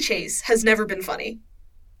 just Chevy Chase has never been funny.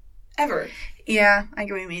 Ever. Yeah, I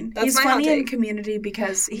get what you mean. That's he's my hot funny in take. Community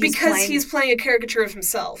because he's playing a caricature of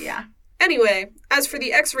himself. Yeah. Anyway, as for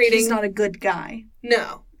the X rating... He's not a good guy.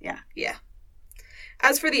 No. Yeah. Yeah.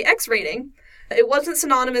 As for the X rating, it wasn't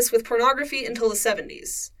synonymous with pornography until the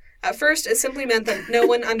 70s. At first, it simply meant that no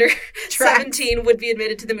one under 17 would be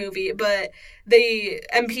admitted to the movie, but the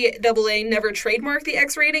MPAA never trademarked the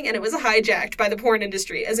X rating, and it was hijacked by the porn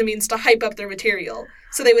industry as a means to hype up their material.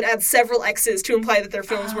 So they would add several X's to imply that their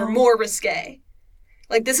films were more risque.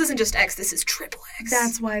 Like, this isn't just X, this is triple X.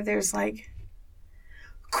 That's why there's, like,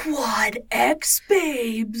 Quad X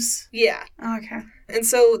babes. Yeah. Okay. And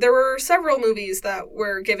so there were several movies that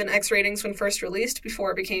were given X ratings when first released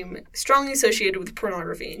before it became strongly associated with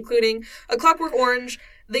pornography, including A Clockwork Orange,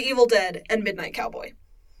 The Evil Dead, and Midnight Cowboy.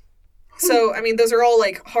 So, I mean, those are all,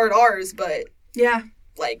 like, hard R's, but... Yeah.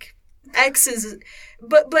 Like, X is...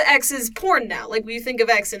 But X is porn now. Like, we think of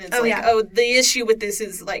X and it's the issue with this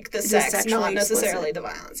is, like, the sex, not necessarily the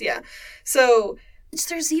violence. Yeah. So...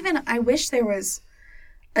 There's even... I wish there was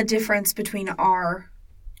a difference between R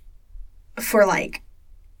for, like,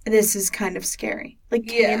 this is kind of scary. Like,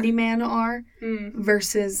 Candyman R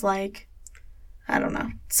versus, like, I don't know,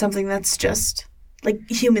 something that's just, like,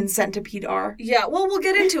 Human Centipede R. Yeah, well, we'll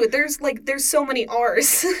get into it. There's so many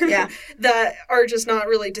R's yeah. that are just not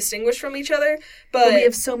really distinguished from each other. But we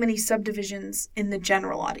have so many subdivisions in the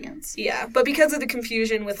general audience. Yeah, but because of the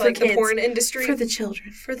confusion with, like, the porn industry... For the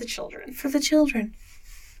children. For the children. For the children.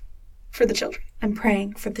 For the children. I'm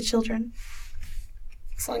praying for the children.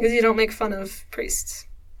 As long as you don't make fun of priests.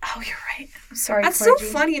 Oh, you're right. I'm sorry, That's clergy.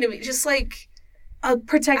 so funny to me. Just, like... A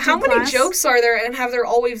protected How many class? jokes are there and have there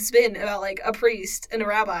always been about, like, a priest and a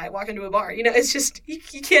rabbi walk into a bar? You know, it's just...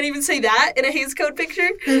 You can't even say that in a Hays Code picture.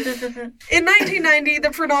 In 1990,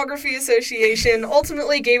 the Pornography Association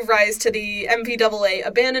ultimately gave rise to the MPAA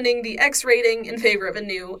abandoning the X rating in favor of a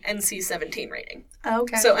new NC-17 rating.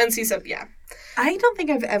 Okay. So NC-17, yeah. I don't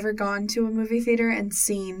think I've ever gone to a movie theater and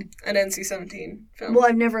seen... An NC-17 film. Well,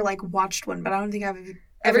 I've never, like, watched one, but I don't think I've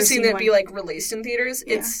ever seen it one. be, like, released in theaters.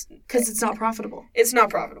 Yeah. It's... Because it's not profitable. It's not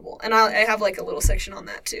profitable. And I have, like, a little section on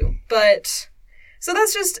that, too. But... So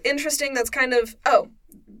that's just interesting. That's kind of... Oh,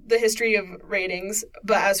 the history of ratings.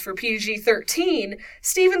 But as for PG-13,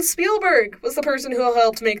 Steven Spielberg was the person who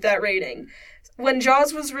helped make that rating. When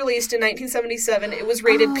Jaws was released in 1977, it was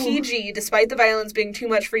rated PG, despite the violence being too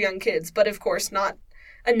much for young kids, but of course not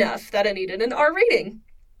enough that it needed an R rating.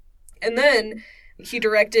 And then he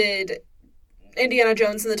directed Indiana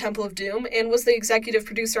Jones and the Temple of Doom and was the executive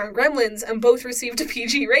producer on Gremlins, and both received a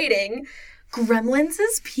PG rating. Gremlins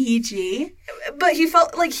is PG? But he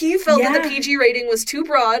felt that the PG rating was too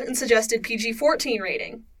broad and suggested PG-14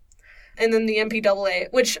 rating. And then the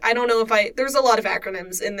MPAA, which I don't know if there's a lot of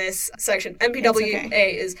acronyms in this section.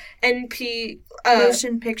 MPAA is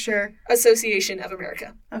Motion Picture Association of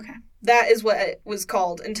America. Okay. That is what it was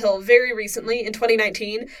called until very recently. In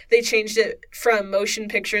 2019, they changed it from Motion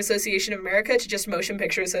Picture Association of America to just Motion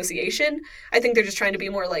Picture Association. I think they're just trying to be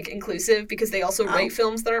more, like, inclusive because they also write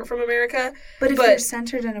films that aren't from America. But if they're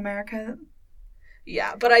centered in America...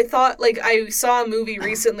 Yeah, but I thought, like, I saw a movie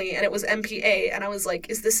recently and it was MPA, and I was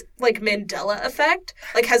like, is this, like, Mandela effect?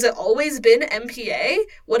 Like, has it always been MPA?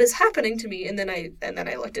 What is happening to me? And then I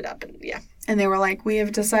looked it up, and yeah. And they were like, we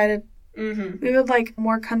have decided we would like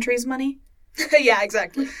more countries' money. Yeah,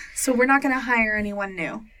 exactly. So we're not going to hire anyone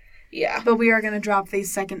new. Yeah. But we are going to drop the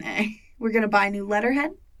second A. We're going to buy a new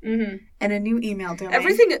letterhead and a new email domain.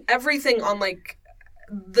 Everything on, like...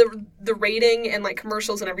 The rating and, like,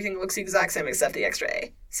 commercials and everything looks the exact same except the extra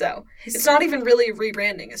A. So it's not even really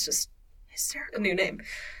rebranding. It's just a new name.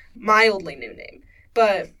 Mildly new name.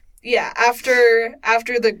 But, yeah, after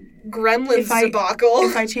the Gremlins debacle...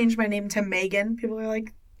 If I change my name to Megan, people are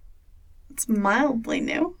like, it's mildly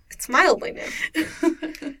new. It's mildly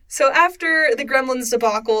new. So after the Gremlins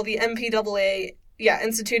debacle, the MPAA,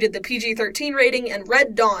 instituted the PG-13 rating, and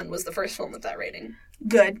Red Dawn was the first film with that rating.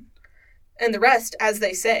 Good. And the rest, as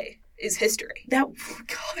they say, is history. That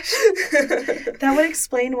would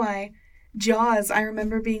explain why Jaws, I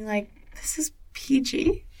remember being like, this is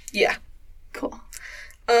PG? Yeah. Cool.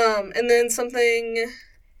 And then something...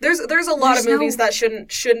 There's a lot There's of movies that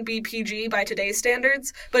shouldn't be PG by today's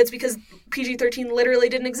standards, but it's because PG-13 literally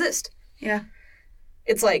didn't exist. Yeah.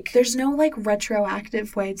 It's like... There's no, like,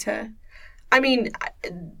 retroactive way to... I mean,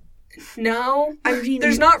 no. I mean...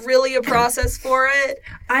 There's not really a process for it.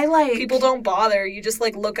 I like... People don't bother. You just,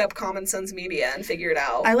 like, look up Common Sense Media and figure it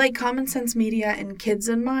out. I like Common Sense Media and Kids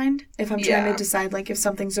in Mind if I'm trying to decide, like, if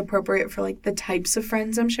something's appropriate for, like, the types of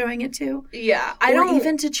friends I'm showing it to. Yeah. Or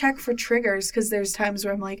even to check for triggers, because there's times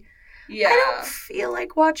where I'm like, I don't feel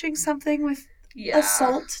like watching something with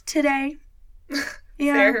assault today.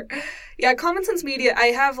 Yeah. Fair. Yeah, Common Sense Media, I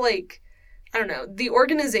have, like, I don't know, the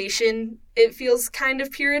organization, it feels kind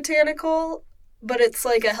of puritanical, but it's,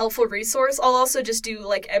 like, a helpful resource. I'll also just do,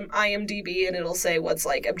 like, IMDb, and it'll say what's,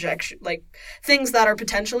 like, things that are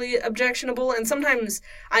potentially objectionable, and sometimes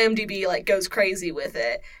IMDb, like, goes crazy with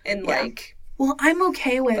it, and, like... Well, I'm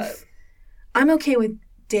okay with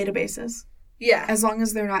databases. Yeah. As long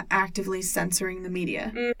as they're not actively censoring the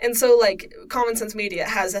media. And so, like, Common Sense Media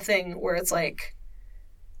has a thing where it's, like,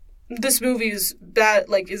 this movie's bad,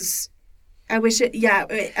 like, is... I wish it,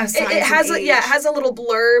 it has a little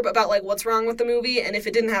blurb about, like, what's wrong with the movie, and if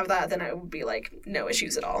it didn't have that, then I would be, like, no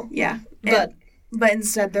issues at all. Yeah. But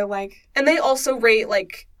instead they're, like... And they also rate,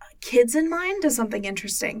 like... Kids in Mind does something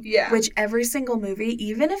interesting. Yeah. Which every single movie,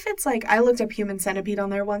 even if it's, like... I looked up Human Centipede on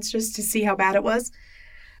there once just to see how bad it was.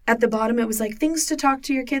 At the bottom, it was, like, things to talk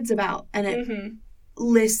to your kids about. And it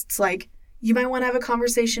lists, like, you might want to have a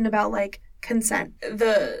conversation about, like, consent.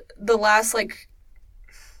 The last, like...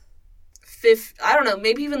 I don't know,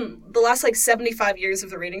 maybe even the last, like, 75 years of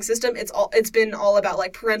the rating system, it's been all about,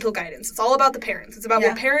 like, parental guidance. It's all about the parents. It's about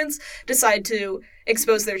what parents decide to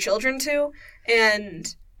expose their children to.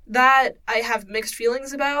 And that I have mixed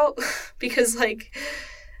feelings about because, like...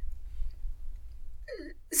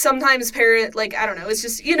 Sometimes I don't know, it's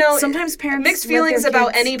just, sometimes parents mixed feelings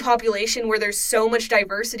about any population where there's so much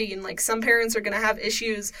diversity, and, like, some parents are going to have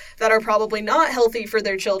issues that are probably not healthy for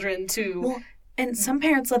their children to Well, and some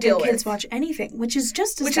parents let their kids watch anything, which is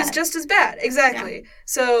just as bad. Exactly. Yeah.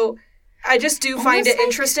 So I just do find it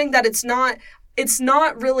interesting that it's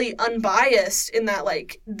not really unbiased in that,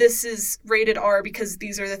 like, this is rated R because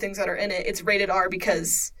these are the things that are in it. It's rated R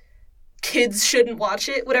because kids shouldn't watch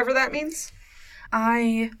it, whatever that means.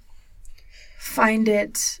 I find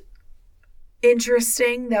it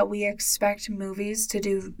interesting that we expect movies to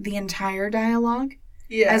do the entire dialogue.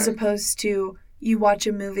 Yeah. As opposed to you watch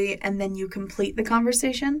a movie and then you complete the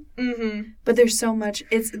conversation. Mm-hmm. But there's so much...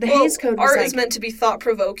 Hays Code was art is meant to be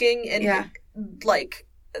thought-provoking, and, like,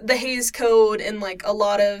 the Hays Code and, like, a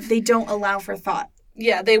lot of... They don't allow for thought.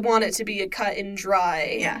 Yeah, they want it to be a cut and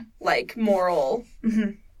dry, like, moral... Mm-hmm.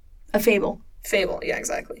 A fable. Fable, yeah,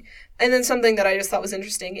 exactly. And then something that I just thought was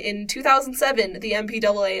interesting. In 2007, the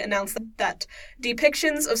MPAA announced that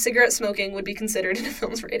depictions of cigarette smoking would be considered in a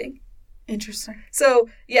film's rating. Interesting. So,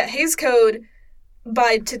 yeah, Hays Code,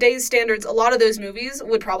 by today's standards, a lot of those movies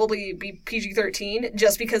would probably be PG-13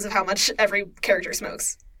 just because of how much every character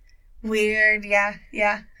smokes. Weird, yeah.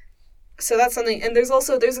 So that's something. And there's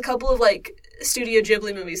a couple of, like, Studio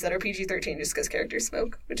Ghibli movies that are PG-13 just because characters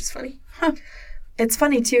smoke, which is funny. Huh. It's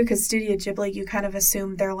funny, too, because Studio Ghibli, you kind of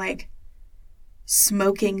assume they're, like,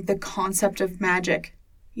 smoking the concept of magic.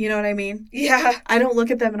 You know what I mean? Yeah. I don't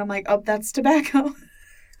look at them and I'm like, oh, that's tobacco.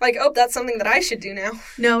 Like, oh, that's something that I should do now.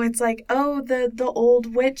 No, it's like, oh, the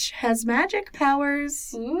old witch has magic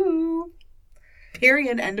powers. Ooh.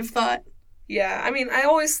 Period. End of thought. Yeah, I mean, I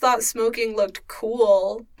always thought smoking looked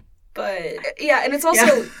cool, but... Yeah, and it's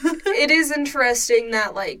also... It is interesting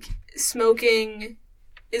that, like, smoking...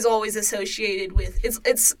 is always associated with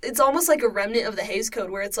it's almost like a remnant of the Hays Code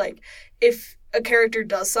where it's like if a character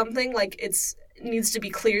does something like it needs to be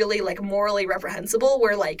clearly like morally reprehensible,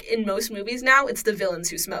 where like in most movies now it's the villains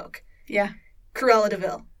who smoke. Yeah. Cruella de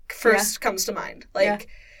Vil first comes to mind. Like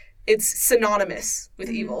it's synonymous with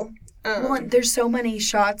evil. Well, there's so many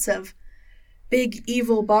shots of big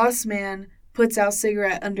evil boss man puts out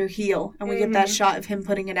cigarette under heel, and we get that shot of him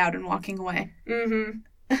putting it out and walking away. Mm-hmm.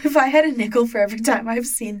 If I had a nickel for every time I've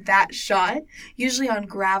seen that shot, usually on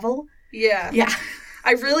gravel. Yeah. Yeah.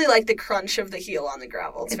 I really like the crunch of the heel on the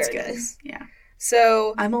gravel. It's very good. Nice. Yeah.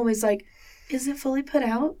 So... I'm always like, is it fully put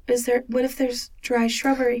out? What if there's dry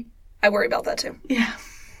shrubbery? I worry about that too. Yeah.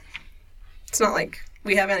 It's not like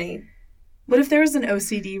we have any... What if there was an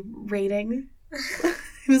OCD rating?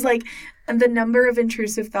 It was like, the number of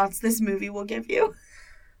intrusive thoughts this movie will give you.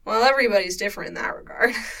 Well, everybody's different in that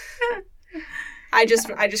regard. I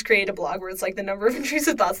just created a blog where it's like the number of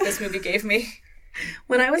intrusive thoughts this movie gave me.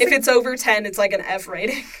 If it's over 10, it's like an F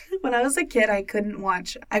rating. When I was a kid, I couldn't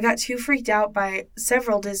watch. I got too freaked out by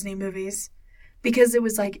several Disney movies because it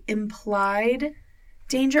was, like, implied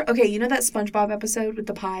danger. Okay, you know that SpongeBob episode with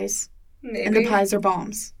the pies? Maybe. And the pies are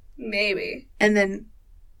bombs. Maybe. And then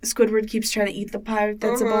Squidward keeps trying to eat the pie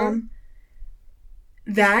that's a Uh-huh. bomb.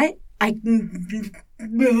 That,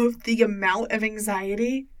 the amount of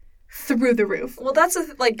anxiety through the roof. Well, that's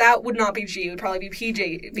that would not be G. It would probably be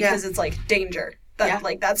PG because it's like danger.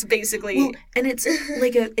 That's basically. Well, and it's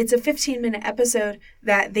like it's a 15-minute episode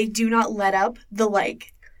that they do not let up the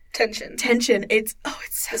like tension. It's so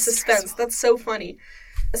The suspense. stressful. That's so funny.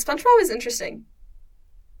 SpongeBob is interesting.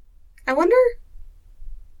 I wonder.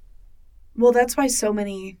 Well, that's why so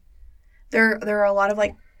many there are a lot of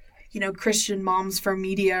like, you know, Christian moms for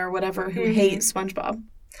media or whatever who Mhm. hate SpongeBob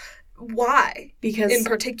Why because in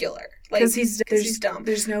particular? because he's dumb.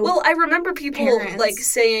 There's no Well, I remember people parents. like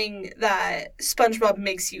saying that SpongeBob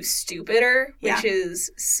makes you stupider, which Yeah.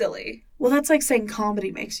 is silly. well, that's like saying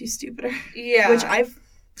comedy makes you stupider, Yeah. which I've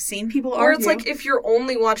seen people Or argue. it's like if you're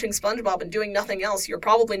only watching SpongeBob and doing nothing else, you're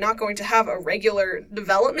probably not going to have a regular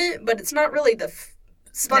development, but it's not really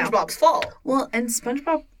SpongeBob's fault. Well, and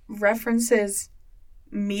SpongeBob references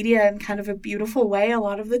media in kind of a beautiful way a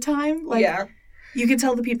lot of the time. Like, yeah. you could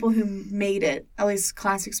tell the people who made it, at least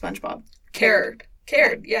classic SpongeBob, Cared.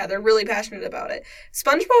 Yeah, they're really passionate about it.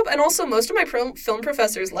 SpongeBob, and also most of my film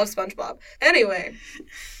professors love SpongeBob. Anyway,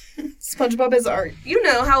 SpongeBob is art. you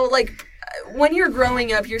know how, like, when you're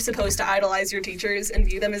growing up, you're supposed to idolize your teachers and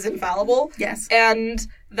view them as infallible. Yes. And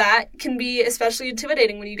that can be especially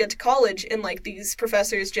intimidating when you get to college and, like, these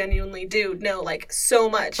professors genuinely do know, like, so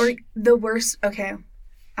much. Or the worst, okay,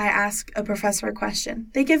 I ask a professor a question.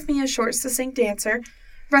 They give me a short, succinct answer.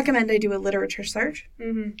 Recommend I do a literature search.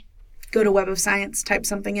 Mm-hmm. Go to Web of Science, type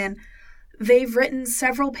something in. They've written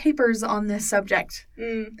several papers on this subject.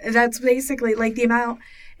 That's basically, like, the amount.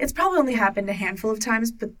 It's probably only happened a handful of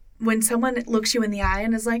times, but when someone looks you in the eye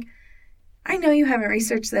and is like, I know you haven't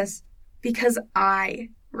researched this because I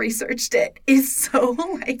researched it, is so,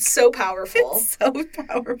 like, So powerful. it's so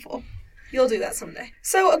powerful. You'll do that someday.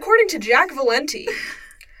 So, according to Jack Valenti,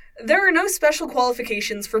 there are no special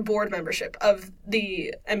qualifications for board membership of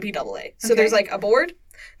the MPAA. So Okay. there's like a board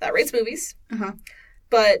that rates movies. Uh-huh.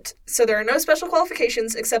 But, so there are no special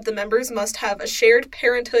qualifications except the members must have a shared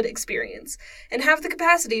parenthood experience and have the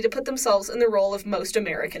capacity to put themselves in the role of most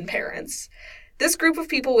American parents. This group of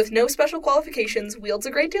people with no special qualifications wields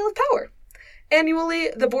a great deal of power. Annually,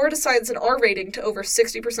 the board assigns an R rating to over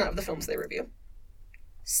 60% of the films they review.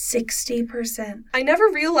 60%. I never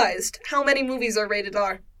realized how many movies are rated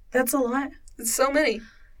R. That's a lot. It's so many.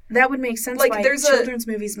 That would make sense Like, why there's children's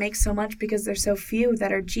movies make so much because there's so few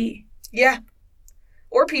that are G. Yeah.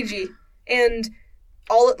 Or PG. And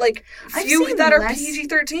all, like, I've few seen that are less-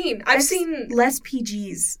 PG-13. I've seen... less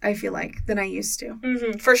PGs, I feel like, than I used to.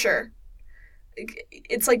 Mm-hmm, for sure.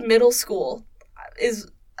 It's like middle school is...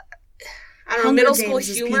 I don't know, Hunger middle school Games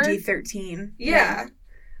is humor. PG-13. Yeah.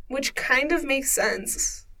 Which kind of makes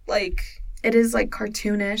sense. Like... It is, like,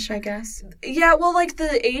 cartoonish, I guess. Yeah, well, like,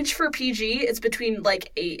 the age for PG, it's between,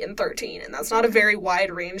 like, 8 and 13, and that's not a very wide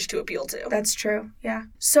range to appeal to. That's true, yeah.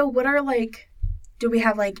 So what are, like... Do we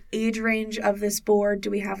have, like, age range of this board? Do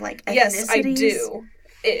we have, like, ethnicities? Yes, I do.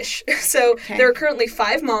 Ish. So, Okay. there are currently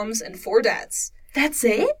 5 moms and 4 dads. That's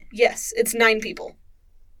it? Yes, it's 9 people.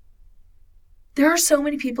 There are so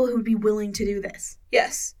many people who would be willing to do this.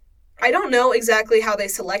 Yes. I don't know exactly how they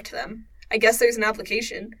select them. I guess there's an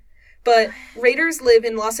application. But raters live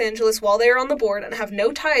in Los Angeles while they are on the board and have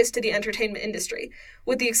no ties to the entertainment industry.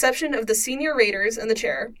 With the exception of the senior raters and the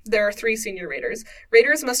chair, there are 3 senior raters.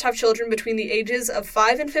 Raters must have children between the ages of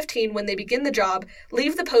 5 and 15 when they begin the job,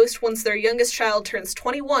 leave the post once their youngest child turns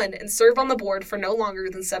 21, and serve on the board for no longer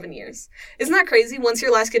than 7 years. Isn't that crazy? Once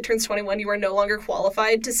your last kid turns 21, you are no longer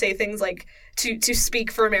qualified to say things like, to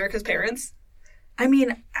speak for America's parents. I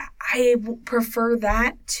mean, I prefer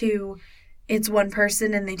that to it's one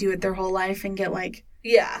person and they do it their whole life and get, like,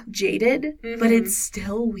 Yeah. jaded. Mhm. But it's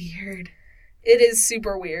still weird. It is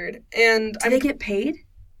super weird. And Do they get paid?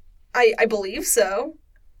 I believe so.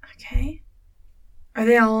 Okay. Are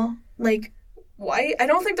they all, like... White? I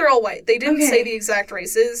don't think they're all white. They didn't Okay. say the exact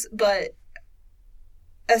races, but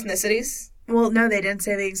ethnicities. Well, no, they didn't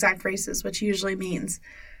say the exact races, which usually means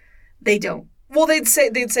they don't. Well, they'd say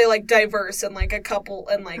like diverse and like a couple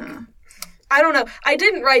and like Huh. I don't know. I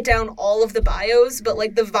didn't write down all of the bios, but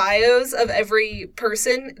like the bios of every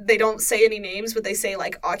person, they don't say any names, but they say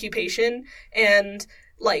like occupation and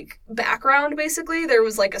like background basically. There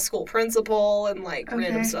was like a school principal and like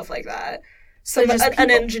random Okay. stuff like that. So just an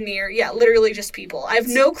people. engineer. Yeah, literally just people. I have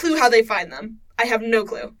no clue how they find them. I have no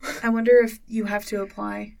clue. I wonder if you have to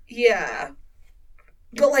apply. Yeah.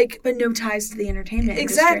 But, like... But no ties to the entertainment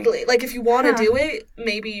Exactly. industry. Like, if you want to do it,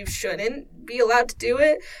 maybe you shouldn't be allowed to do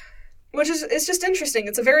it. Which is, it's just interesting.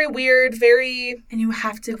 It's a very weird, very... And you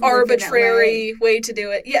have to arbitrary way to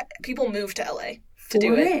do it. Yeah, people move to LA to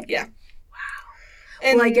do it. Yeah. Wow.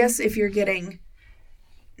 And, well, I guess if you're getting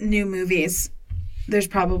new movies, there's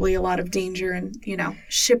probably a lot of danger in,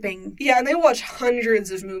 shipping. Yeah, and they watch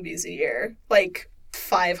hundreds of movies a year. Like,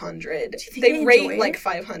 500. They rate, like,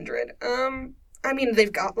 500. I mean,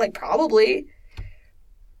 they've got, like, probably...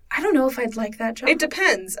 I don't know if I'd like that job. It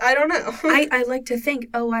depends. I don't know. I like to think,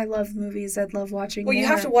 I love movies. I'd love watching Well, you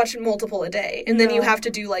have to watch multiple a day. And then you have to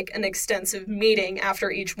do, like, an extensive meeting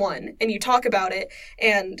after each one. And you talk about it.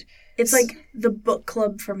 And... It's like the book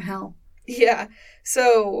club from hell. Yeah.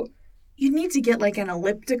 So... You'd need to get, like, an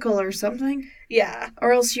elliptical or something. Yeah.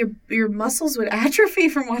 Or else your muscles would atrophy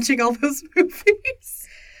from watching all those movies.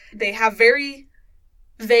 They have very...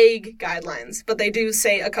 vague guidelines, but they do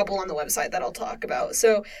say a couple on the website that I'll talk about.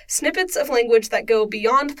 So, snippets of language that go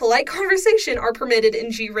beyond polite conversation are permitted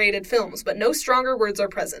in G-rated films, but no stronger words are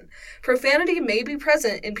present. Profanity may be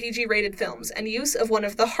present in PG-rated films, and use of one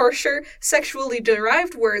of the harsher, sexually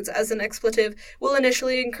derived words as an expletive will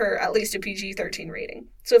initially incur at least a PG-13 rating.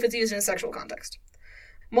 So if it's used in a sexual context.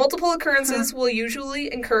 Multiple occurrences will usually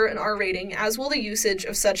incur an R rating, as will the usage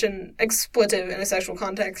of such an expletive in a sexual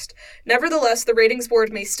context. Nevertheless, the ratings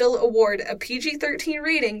board may still award a PG-13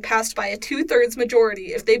 rating passed by a 2/3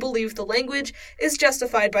 majority if they believe the language is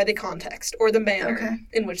justified by the context or the manner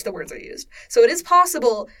in which the words are used. So it is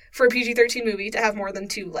possible for a PG-13 movie to have more than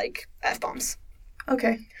 2, F-bombs.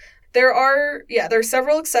 Okay. There are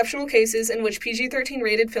several exceptional cases in which PG-13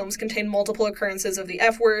 rated films contain multiple occurrences of the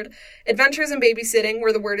F word. Adventures in Babysitting,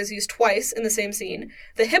 where the word is used twice in the same scene.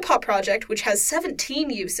 The Hip Hop Project, which has 17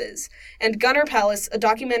 uses. And Gunner Palace, a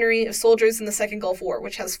documentary of soldiers in the Second Gulf War,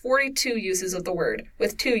 which has 42 uses of the word,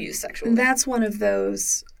 with 2 used sexually. That's one of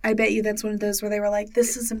those, I bet you that's one of those where they were like,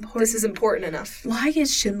 this is important. This is important enough. Why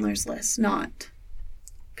is Schindler's List not?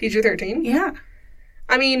 PG-13? Yeah.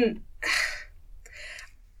 I mean...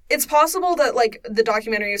 It's possible that, the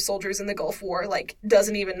documentary of soldiers in the Gulf War,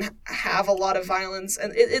 doesn't even have a lot of violence.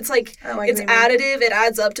 And it's additive. It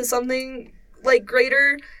adds up to something,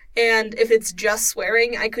 greater. And if it's just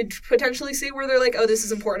swearing, I could potentially see where they're like, oh, this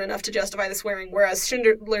is important enough to justify the swearing. Whereas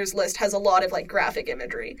Schindler's List has a lot of, graphic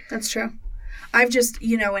imagery. That's true. I've just,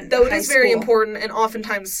 in Though it is very important, and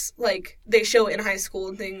oftentimes, they show it in high school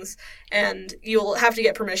and things. And you'll have to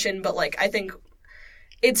get permission. But, I think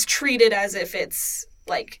it's treated as if it's...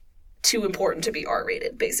 too important to be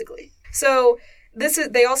R-rated, basically. So,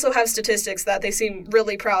 they also have statistics that they seem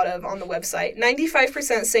really proud of on the website.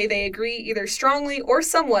 95% say they agree either strongly or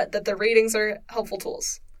somewhat that the ratings are helpful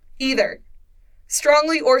tools. Either.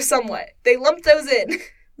 Strongly or somewhat. They lump those in.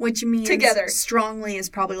 Which means together. Strongly is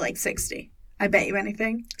probably 60. I bet you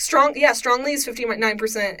anything. Strongly is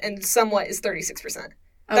 59%, and somewhat is 36%.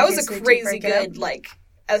 That was a crazy good,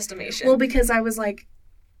 estimation. Well, because I was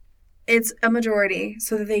it's a majority,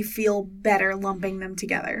 so that they feel better lumping them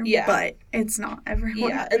together. Yeah. But it's not everyone.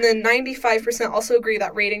 Yeah, and then 95% also agree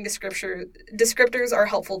that rating descriptors are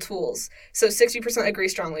helpful tools. So 60% agree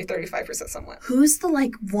strongly, 35% somewhat. Who's the,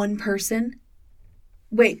 one person?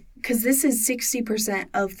 Wait, because this is 60%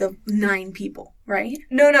 of the 9 people, right?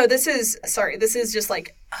 No, this is just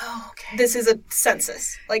oh, okay. This is a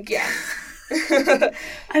census. Yeah.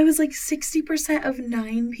 I was 60% of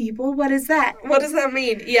 9 people? What is that? What does that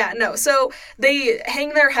mean? Yeah, no. So they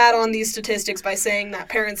hang their hat on these statistics by saying that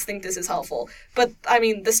parents think this is helpful. But,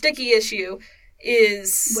 the sticky issue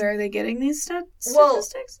is... Where are they getting these statistics? Well,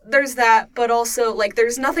 there's that, but also,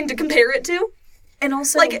 there's nothing to compare it to. And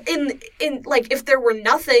also... if there were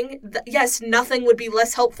nothing, yes, nothing would be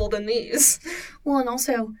less helpful than these. Well, and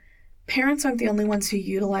also, parents aren't the only ones who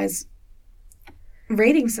utilize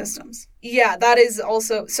rating systems. Yeah, that is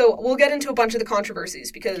also... So we'll get into a bunch of the controversies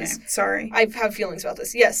because... Okay, sorry. I have feelings about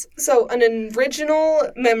this. Yes. So an original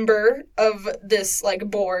member of this,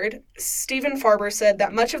 board, Stephen Farber, said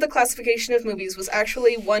that much of the classification of movies was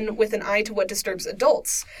actually one with an eye to what disturbs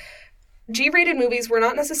adults. G-rated movies were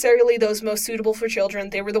not necessarily those most suitable for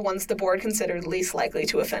children. They were the ones the board considered least likely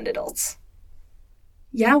to offend adults.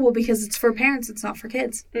 Yeah, well, because it's for parents, it's not for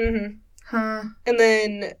kids. Mm-hmm. Huh. And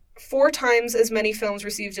then... 4 times as many films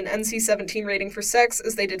received an NC-17 rating for sex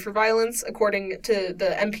as they did for violence, according to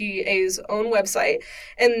the MPA's own website.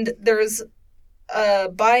 And there's a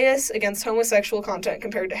bias against homosexual content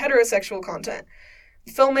compared to heterosexual content.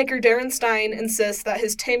 Filmmaker Darren Stein insists that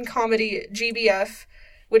his tame comedy GBF,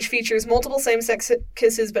 which features multiple same-sex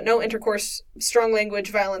kisses but no intercourse, strong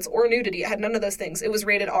language, violence, or nudity, it had none of those things. It was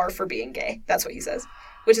rated R for being gay. That's what he says.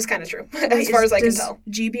 which is kind of true, as far as I can tell.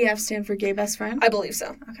 Does GBF stand for Gay Best Friend? I believe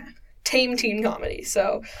so. Okay. Tame teen comedy,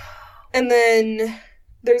 so. And then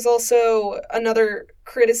there's also another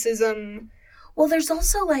criticism. Well, there's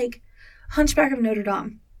also, like, Hunchback of Notre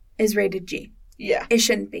Dame is rated G. Yeah. It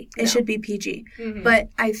shouldn't be. It should be PG. Mm-hmm. But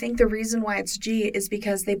I think the reason why it's G is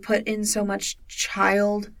because they put in so much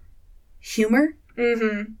child humor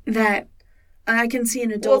that I can see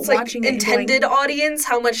an adult watching it. Intended audience,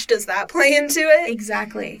 how much does that play into it?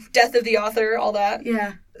 Exactly. Death of the author, all that.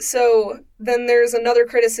 Yeah. So then there's another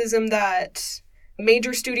criticism that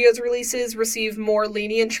major studios' releases receive more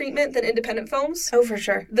lenient treatment than independent films. Oh, for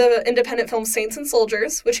sure. The independent film Saints and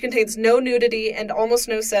Soldiers, which contains no nudity and almost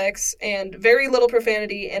no sex and very little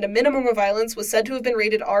profanity and a minimum of violence, was said to have been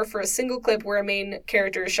rated R for a single clip where a main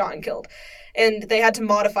character is shot and killed. And they had to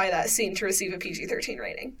modify that scene to receive a PG-13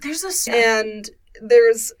 rating. And there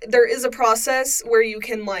is a process where you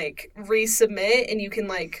can, like, resubmit and you can,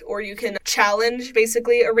 like, or you can challenge,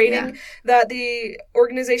 basically, a rating that the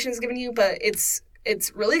organization has given you, but it's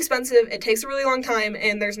really expensive, it takes a really long time,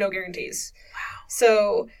 and there's no guarantees. Wow.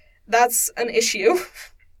 So that's an issue.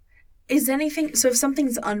 So if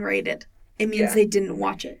something's unrated, it means they didn't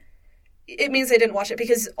watch it. It means they didn't watch it,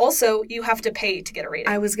 because also you have to pay to get a rating.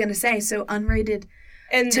 I was going to say, so unrated,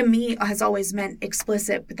 and to me, has always meant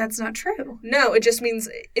explicit, but that's not true. No, it just means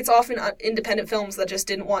it's often independent films that just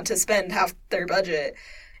didn't want to spend half their budget.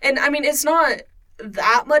 And, I mean, it's not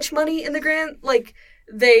that much money in the grant. Like,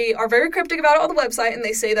 they are very cryptic about it on the website, and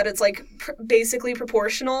they say that it's, like, basically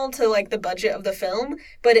proportional to, like, the budget of the film,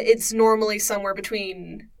 but it's normally somewhere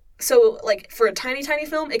between... So, like, for a tiny, tiny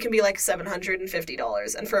film, it can be, like,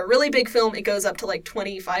 $750. And for a really big film, it goes up to, like,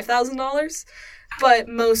 $25,000. But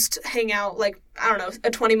most hang out, like, I don't know,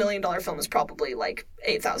 a $20 million film is probably, like,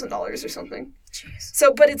 $8,000 or something. Jeez.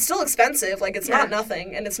 So, but it's still expensive. Like, it's not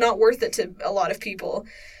nothing, and it's not worth it to a lot of people.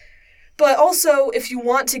 But also, if you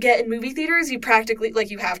want to get in movie theaters, you practically,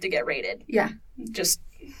 like, you have to get rated. Yeah. Just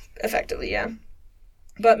effectively, yeah.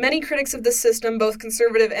 But many critics of this system, both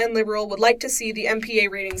conservative and liberal, would like to see the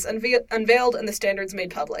MPA ratings unveiled and the standards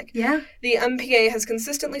made public. Yeah. The MPA has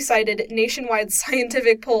consistently cited nationwide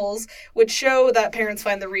scientific polls which show that parents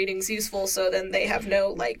find the ratings useful, so then they have no,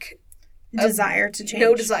 like... desire to change.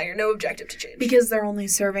 No desire, no objective to change. Because they're only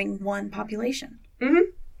serving one population.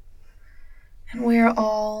 Mm-hmm. And we're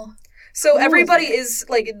all... So everybody is,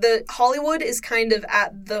 like, the Hollywood is kind of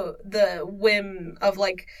at the whim of,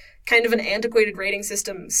 like... kind of an antiquated rating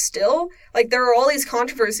system still. Like, there are all these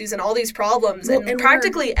controversies and all these problems, and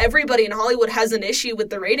practically everybody in Hollywood has an issue with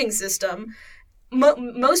the rating system.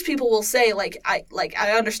 Most people will say,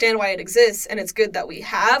 I understand why it exists, and it's good that we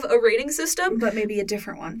have a rating system. But maybe a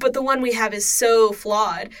different one. But the one we have is so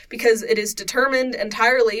flawed, because it is determined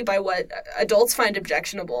entirely by what adults find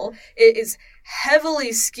objectionable. It is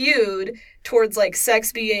heavily skewed towards, like,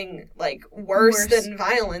 sex being, like, worse than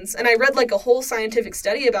violence. And I read, like, a whole scientific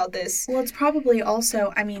study about this. Well, it's probably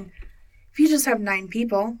also, I mean, if you just have 9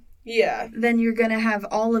 people... Yeah. Then you're going to have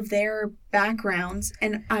all of their backgrounds,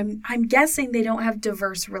 and I'm guessing they don't have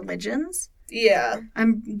diverse religions. Yeah.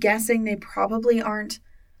 I'm guessing they probably aren't.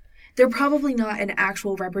 They're probably not an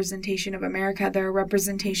actual representation of America. They're a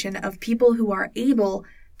representation of people who are able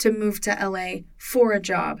to move to LA for a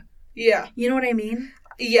job. Yeah. You know what I mean?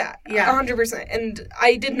 Yeah. 100%. And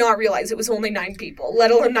I did not realize it was only 9 people,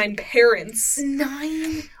 let alone 9 parents.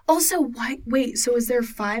 9? Also, wait, so is there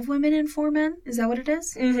 5 women and 4 men? Is that what it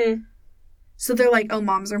is? Mm-hmm. So they're like, oh,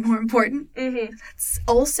 moms are more important? Mm-hmm.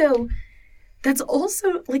 That's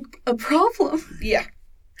also, like, a problem. Yeah.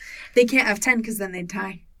 They can't have 10 because then they'd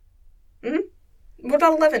die. Mm-hmm. What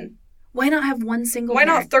about 11? Why not have one single Why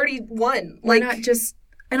parent? not 31? Why not just...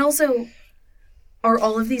 And also, are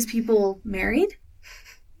all of these people married?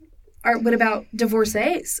 What about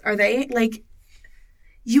divorcees? Are they, like...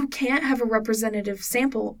 You can't have a representative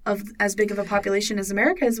sample of as big of a population as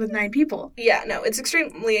America is with 9 people. Yeah, no, it's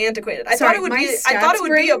extremely antiquated. I thought it would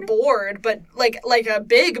be a board, but like a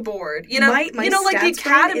big board. You know, my like the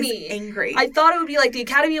Academy. Is angry. I thought it would be like the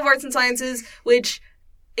Academy of Arts and Sciences, which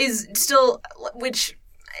is full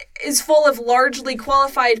of largely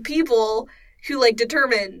qualified people who, like,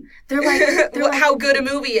 determine how good a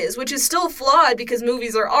movie is, which is still flawed because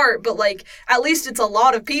movies are art, but, like, at least it's a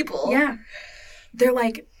lot of people. Yeah. They're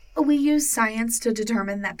like, we use science to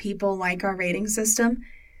determine that people like our rating system,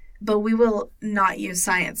 but we will not use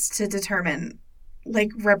science to determine,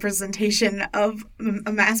 like, representation of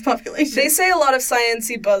a mass population. They say a lot of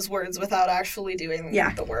science-y buzzwords without actually doing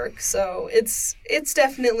the work, so it's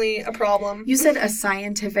definitely a problem. You said a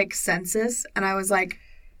scientific census, and I was like...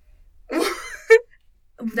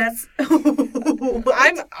 That's...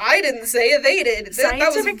 I didn't say it, they did. That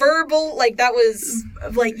was Scientific- verbal, like, that was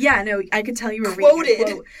Like, yeah, no, I could tell you were quoted. reading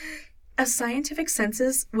a quote. A scientific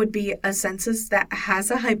census would be a census that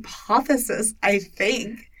has a hypothesis, I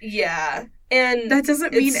think. Yeah. And That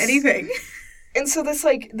doesn't mean it's- anything. And so this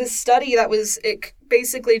study that was, it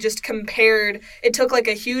basically just compared, it took like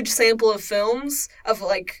a huge sample of films of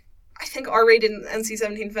like, I think R-rated and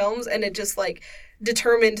NC-17 films, and it just like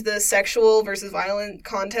determined the sexual versus violent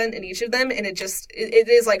content in each of them, and it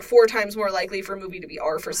is like 4 times more likely for a movie to be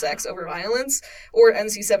R for sex over violence, or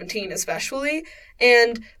NC-17 especially.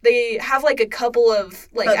 And they have like a couple of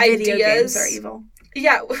like But ideas. video games are evil.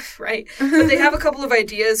 Yeah, right. But they have a couple of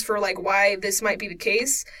ideas for, like, why this might be the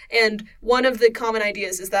case. And one of the common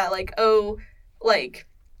ideas is that, like,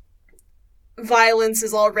 violence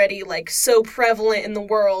is already, like, so prevalent in the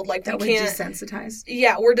world. Like, That we we're can't... desensitized.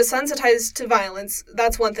 Yeah, we're desensitized to violence.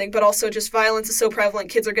 That's one thing. But also just violence is so prevalent,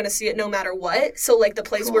 kids are going to see it no matter what. So, like, the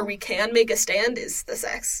place where we can make a stand is the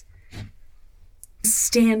sex.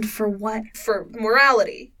 Stand for what? For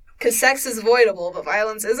morality. Because sex is avoidable, but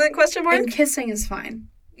violence isn't, question mark? And kissing is fine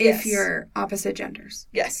Yes. if you're opposite genders.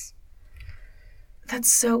 Yes.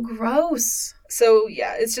 That's so gross. So,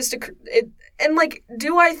 yeah, it's just and, like,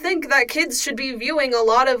 do I think that kids should be viewing a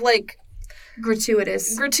lot of, like,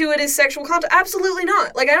 Gratuitous. sexual content? Absolutely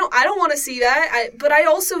not. Like, I don't want to see that. But I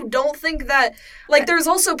also don't think that, like, there's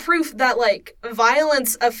also proof that, like,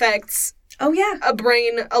 violence affects Oh, yeah. a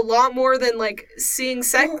brain a lot more than, like, seeing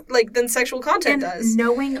than sexual content And does.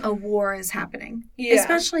 knowing a war is happening. Yeah.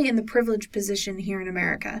 Especially in the privileged position here in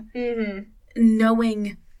America. Mm-hmm.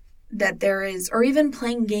 Knowing that there is, or even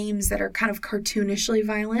playing games that are kind of cartoonishly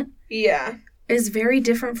violent, Yeah. is very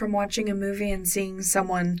different from watching a movie and seeing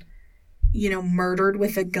someone, murdered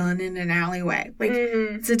with a gun in an alleyway. Like,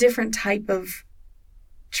 Mm-hmm. it's a different type of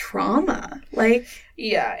trauma. Like,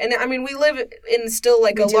 Yeah. And, I mean, we live in still,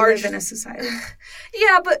 like, we a do large... live in a society.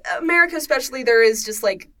 Yeah, but America especially, there is just,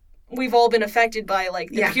 like, we've all been affected by, like,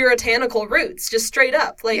 the Yeah. puritanical roots, just straight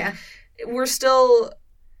up. Like, Yeah. we're still...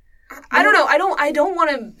 I don't know. I don't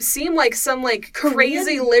want to seem like some, like,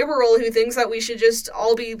 crazy Korean- liberal who thinks that we should just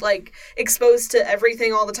all be, like, exposed to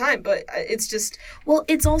everything all the time. But it's just... Well,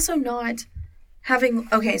 it's also not having,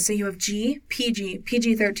 okay, so you have G, PG,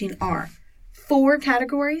 PG-13, R. 4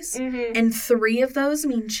 categories, Mhm. and 3 of those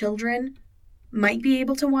mean children might be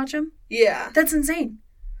able to watch them. Yeah. That's insane.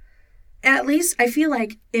 At least I feel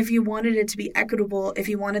like if you wanted it to be equitable, if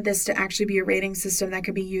you wanted this to actually be a rating system that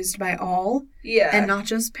could be used by all Yeah. and not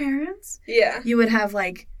just parents, Yeah. you would have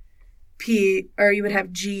like you would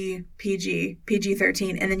have G, PG,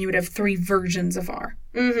 PG-13, and then you would have 3 versions of R.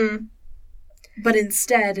 Mm-hmm. But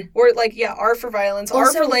instead, Or, like, yeah, R for violence, R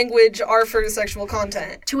Also- for language, R for sexual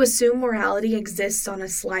content. to assume morality exists on a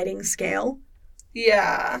sliding scale.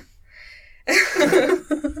 Yeah.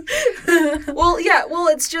 Well,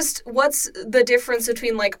 it's just, what's the difference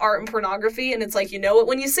between, like, art and pornography? And it's like, you know it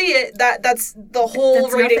when you see it. That's the whole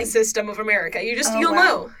That's rating nothing. system of America. You'll wow.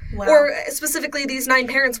 know. Wow. Or specifically, these 9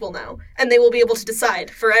 parents will know. And they will be able to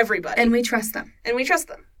decide for everybody. And we trust them. And we trust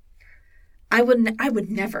them. I would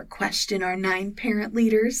never question our 9 parent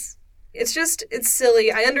leaders. It's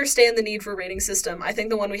silly. I understand the need for a rating system. I think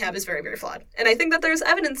the one we have is very, very flawed. And I think that there's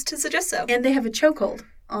evidence to suggest so. And they have a chokehold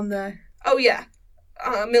on the... Oh, yeah.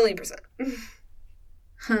 1,000,000%.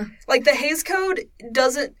 Huh. Like, the Hays Code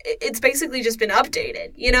it's basically just been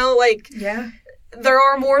updated, Like, Yeah. there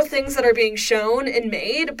are more things that are being shown and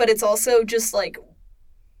made, but it's also just, like,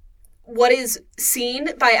 what is seen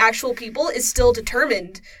by actual people is still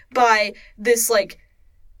determined by this, like,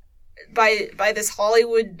 by this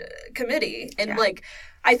Hollywood committee. And, Yeah. like,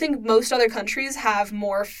 I think most other countries have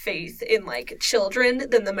more faith in, like, children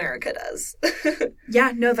than America does.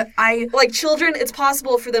 Yeah, no, Like, children, it's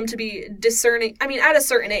possible for them to be discerning. I mean, at a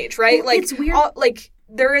certain age, right? Well, like, it's weird.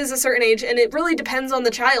 There is a certain age, and it really depends on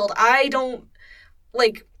the child. I don't,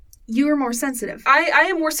 like... You are more sensitive. I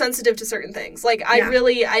am more sensitive to certain things. Like, Yeah.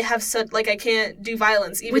 I have such... Like, I can't do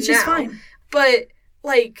violence even Which now. is fine. But,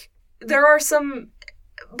 like, there are some...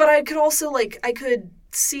 But I could also, like, I could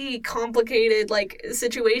see complicated, like,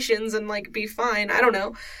 situations and, like, be fine. I don't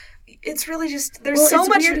know. It's really just there's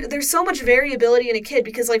so much variability in a kid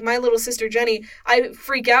because, like, my little sister Jenny, I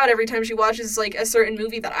freak out every time she watches, like, a certain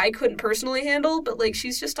movie that I couldn't personally handle, but, like,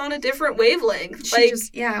 she's just on a different wavelength.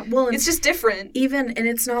 It's just different. And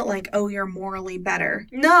it's not like, oh, you're morally better.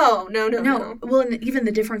 No. Well, and even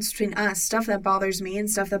the difference between us, stuff that bothers me and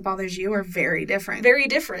stuff that bothers you are very different. Very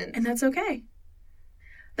different. And that's okay.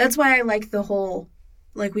 That's why I like the whole,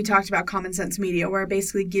 like we talked about, Common Sense Media, where it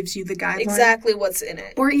basically gives you the guidelines. Exactly what's in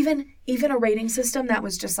it. Or even a rating system that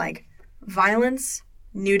was just like violence,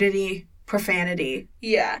 nudity, profanity,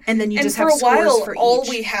 Yeah. and then you And just for have a while, scores for all each.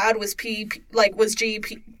 we had was PG,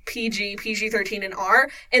 PG-13, and R.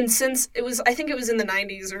 And since I think it was in the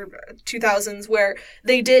 90s or 2000s where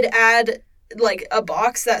they did add like a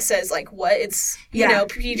box that says like what it's, you know,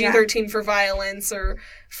 PG-13 for violence or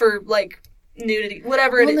for like nudity,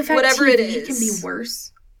 whatever it is. Whatever it is. It can be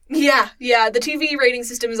worse. Yeah. The TV rating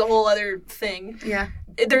system is a whole other thing. Yeah.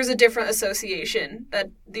 There's a different association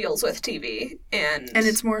that deals with TV. And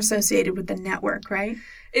it's more associated with the network, right?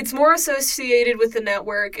 It's more associated with the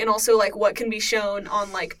network, and also like what can be shown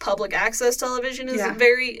on like public access television is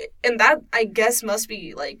very, and that I guess must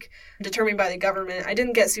be like determined by the government. I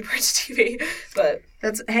didn't get super into TV, but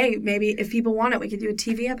hey, maybe if people want it, we could do a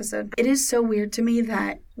TV episode. It is so weird to me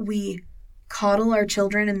that we coddle our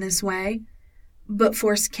children in this way, but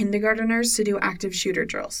force kindergarteners to do active shooter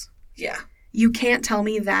drills. Yeah. You can't tell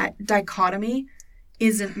me that dichotomy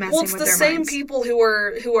isn't messing with their minds. Well, it's the same people who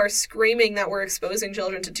are screaming that we're exposing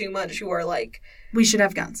children to too much who are like, we should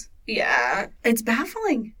have guns. Yeah. It's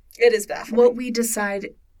baffling. It is baffling.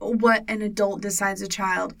 What an adult decides a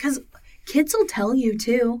child. Because kids will tell you,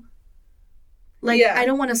 too. Like, I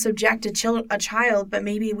don't want to subject a child, but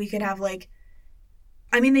maybe we could have, like...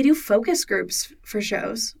 I mean, they do focus groups for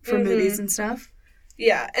shows, for movies and stuff.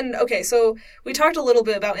 Yeah, and okay, so we talked a little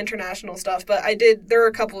bit about international stuff, but there are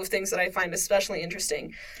a couple of things that I find especially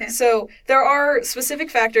interesting. Okay. So there are specific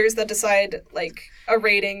factors that decide, like, a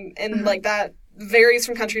rating, and, like, that varies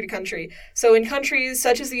from country to country. So in countries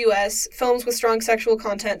such as the U.S., films with strong sexual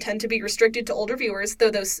content tend to be restricted to older viewers, though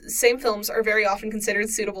those same films are very often considered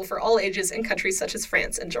suitable for all ages in countries such as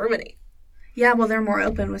France and Germany. Yeah, well, they're more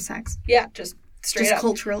open with sex. Yeah, just straight up.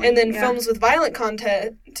 Culturally. And then films with violent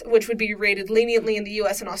content, which would be rated leniently in the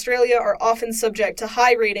US and Australia, are often subject to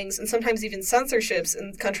high ratings and sometimes even censorships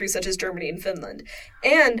in countries such as Germany and Finland.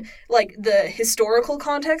 And, like, the historical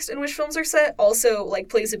context in which films are set also, like,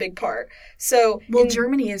 plays a big part. So... Well,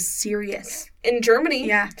 Germany is serious. In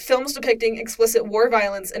Germany, films depicting explicit war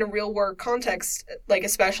violence in a real war context, like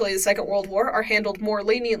especially the Second World War, are handled more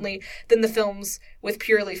leniently than the films with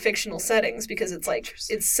purely fictional settings, because it's like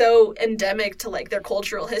it's so endemic to like their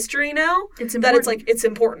cultural history now it's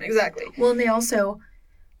important. Exactly. Well, and they also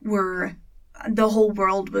were, the whole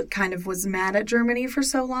world was mad at Germany for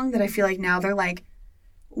so long that I feel like now they're like,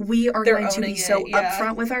 they're going to be so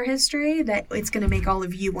upfront with our history that it's going to make all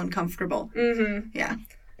of you uncomfortable. Mm-hmm. Yeah.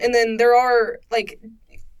 And then there are, like,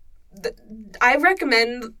 I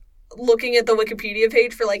recommend looking at the Wikipedia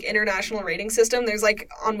page for, like, international rating system. There's, like,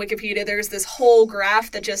 on Wikipedia, there's this whole graph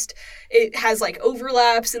that it has, like,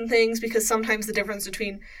 overlaps and things, because sometimes the difference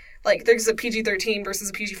between, like, there's a PG-13 versus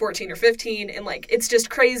a PG-14 or 15, and, like, it's just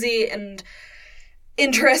crazy and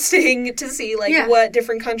interesting to see, like, what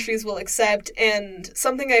different countries will accept. And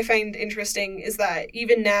something I find interesting is that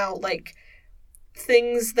even now, like,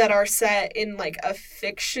 things that are set in, like, a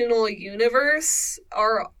fictional universe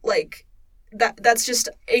are, like, that's just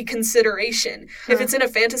a consideration. If it's in a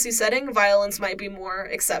fantasy setting, violence might be more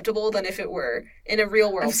acceptable than if it were in a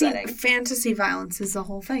real-world setting. Fantasy violence is the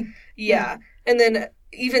whole thing. Yeah. And then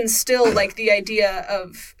even still, like, the idea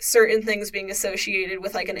of certain things being associated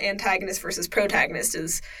with, like, an antagonist versus protagonist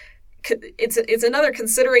it's another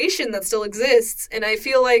consideration that still exists. And I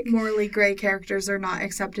feel like... morally gray characters are not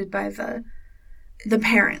accepted by the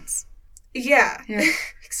parents. Yeah.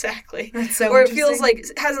 Exactly. That's so or it feels like,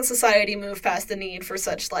 hasn't society moved past the need for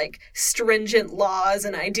such, like, stringent laws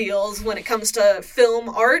and ideals when it comes to film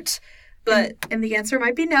art? But and the answer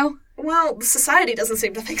might be no. Well, society doesn't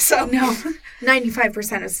seem to think so. No.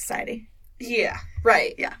 95% of society. Yeah.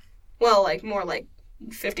 Right. Yeah. Well, like, more like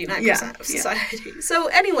 59% of society. Yeah. So,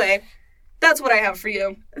 anyway, that's what I have for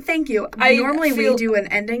you. Thank you. Normally we do an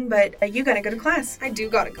ending, but you gotta go to class. I do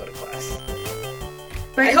gotta go to class.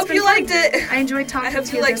 But I hope you liked it. I enjoyed talking to you. I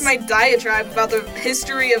hope you liked my diatribe about the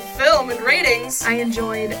history of film and ratings. I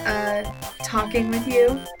enjoyed talking with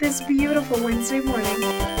you this beautiful Wednesday morning.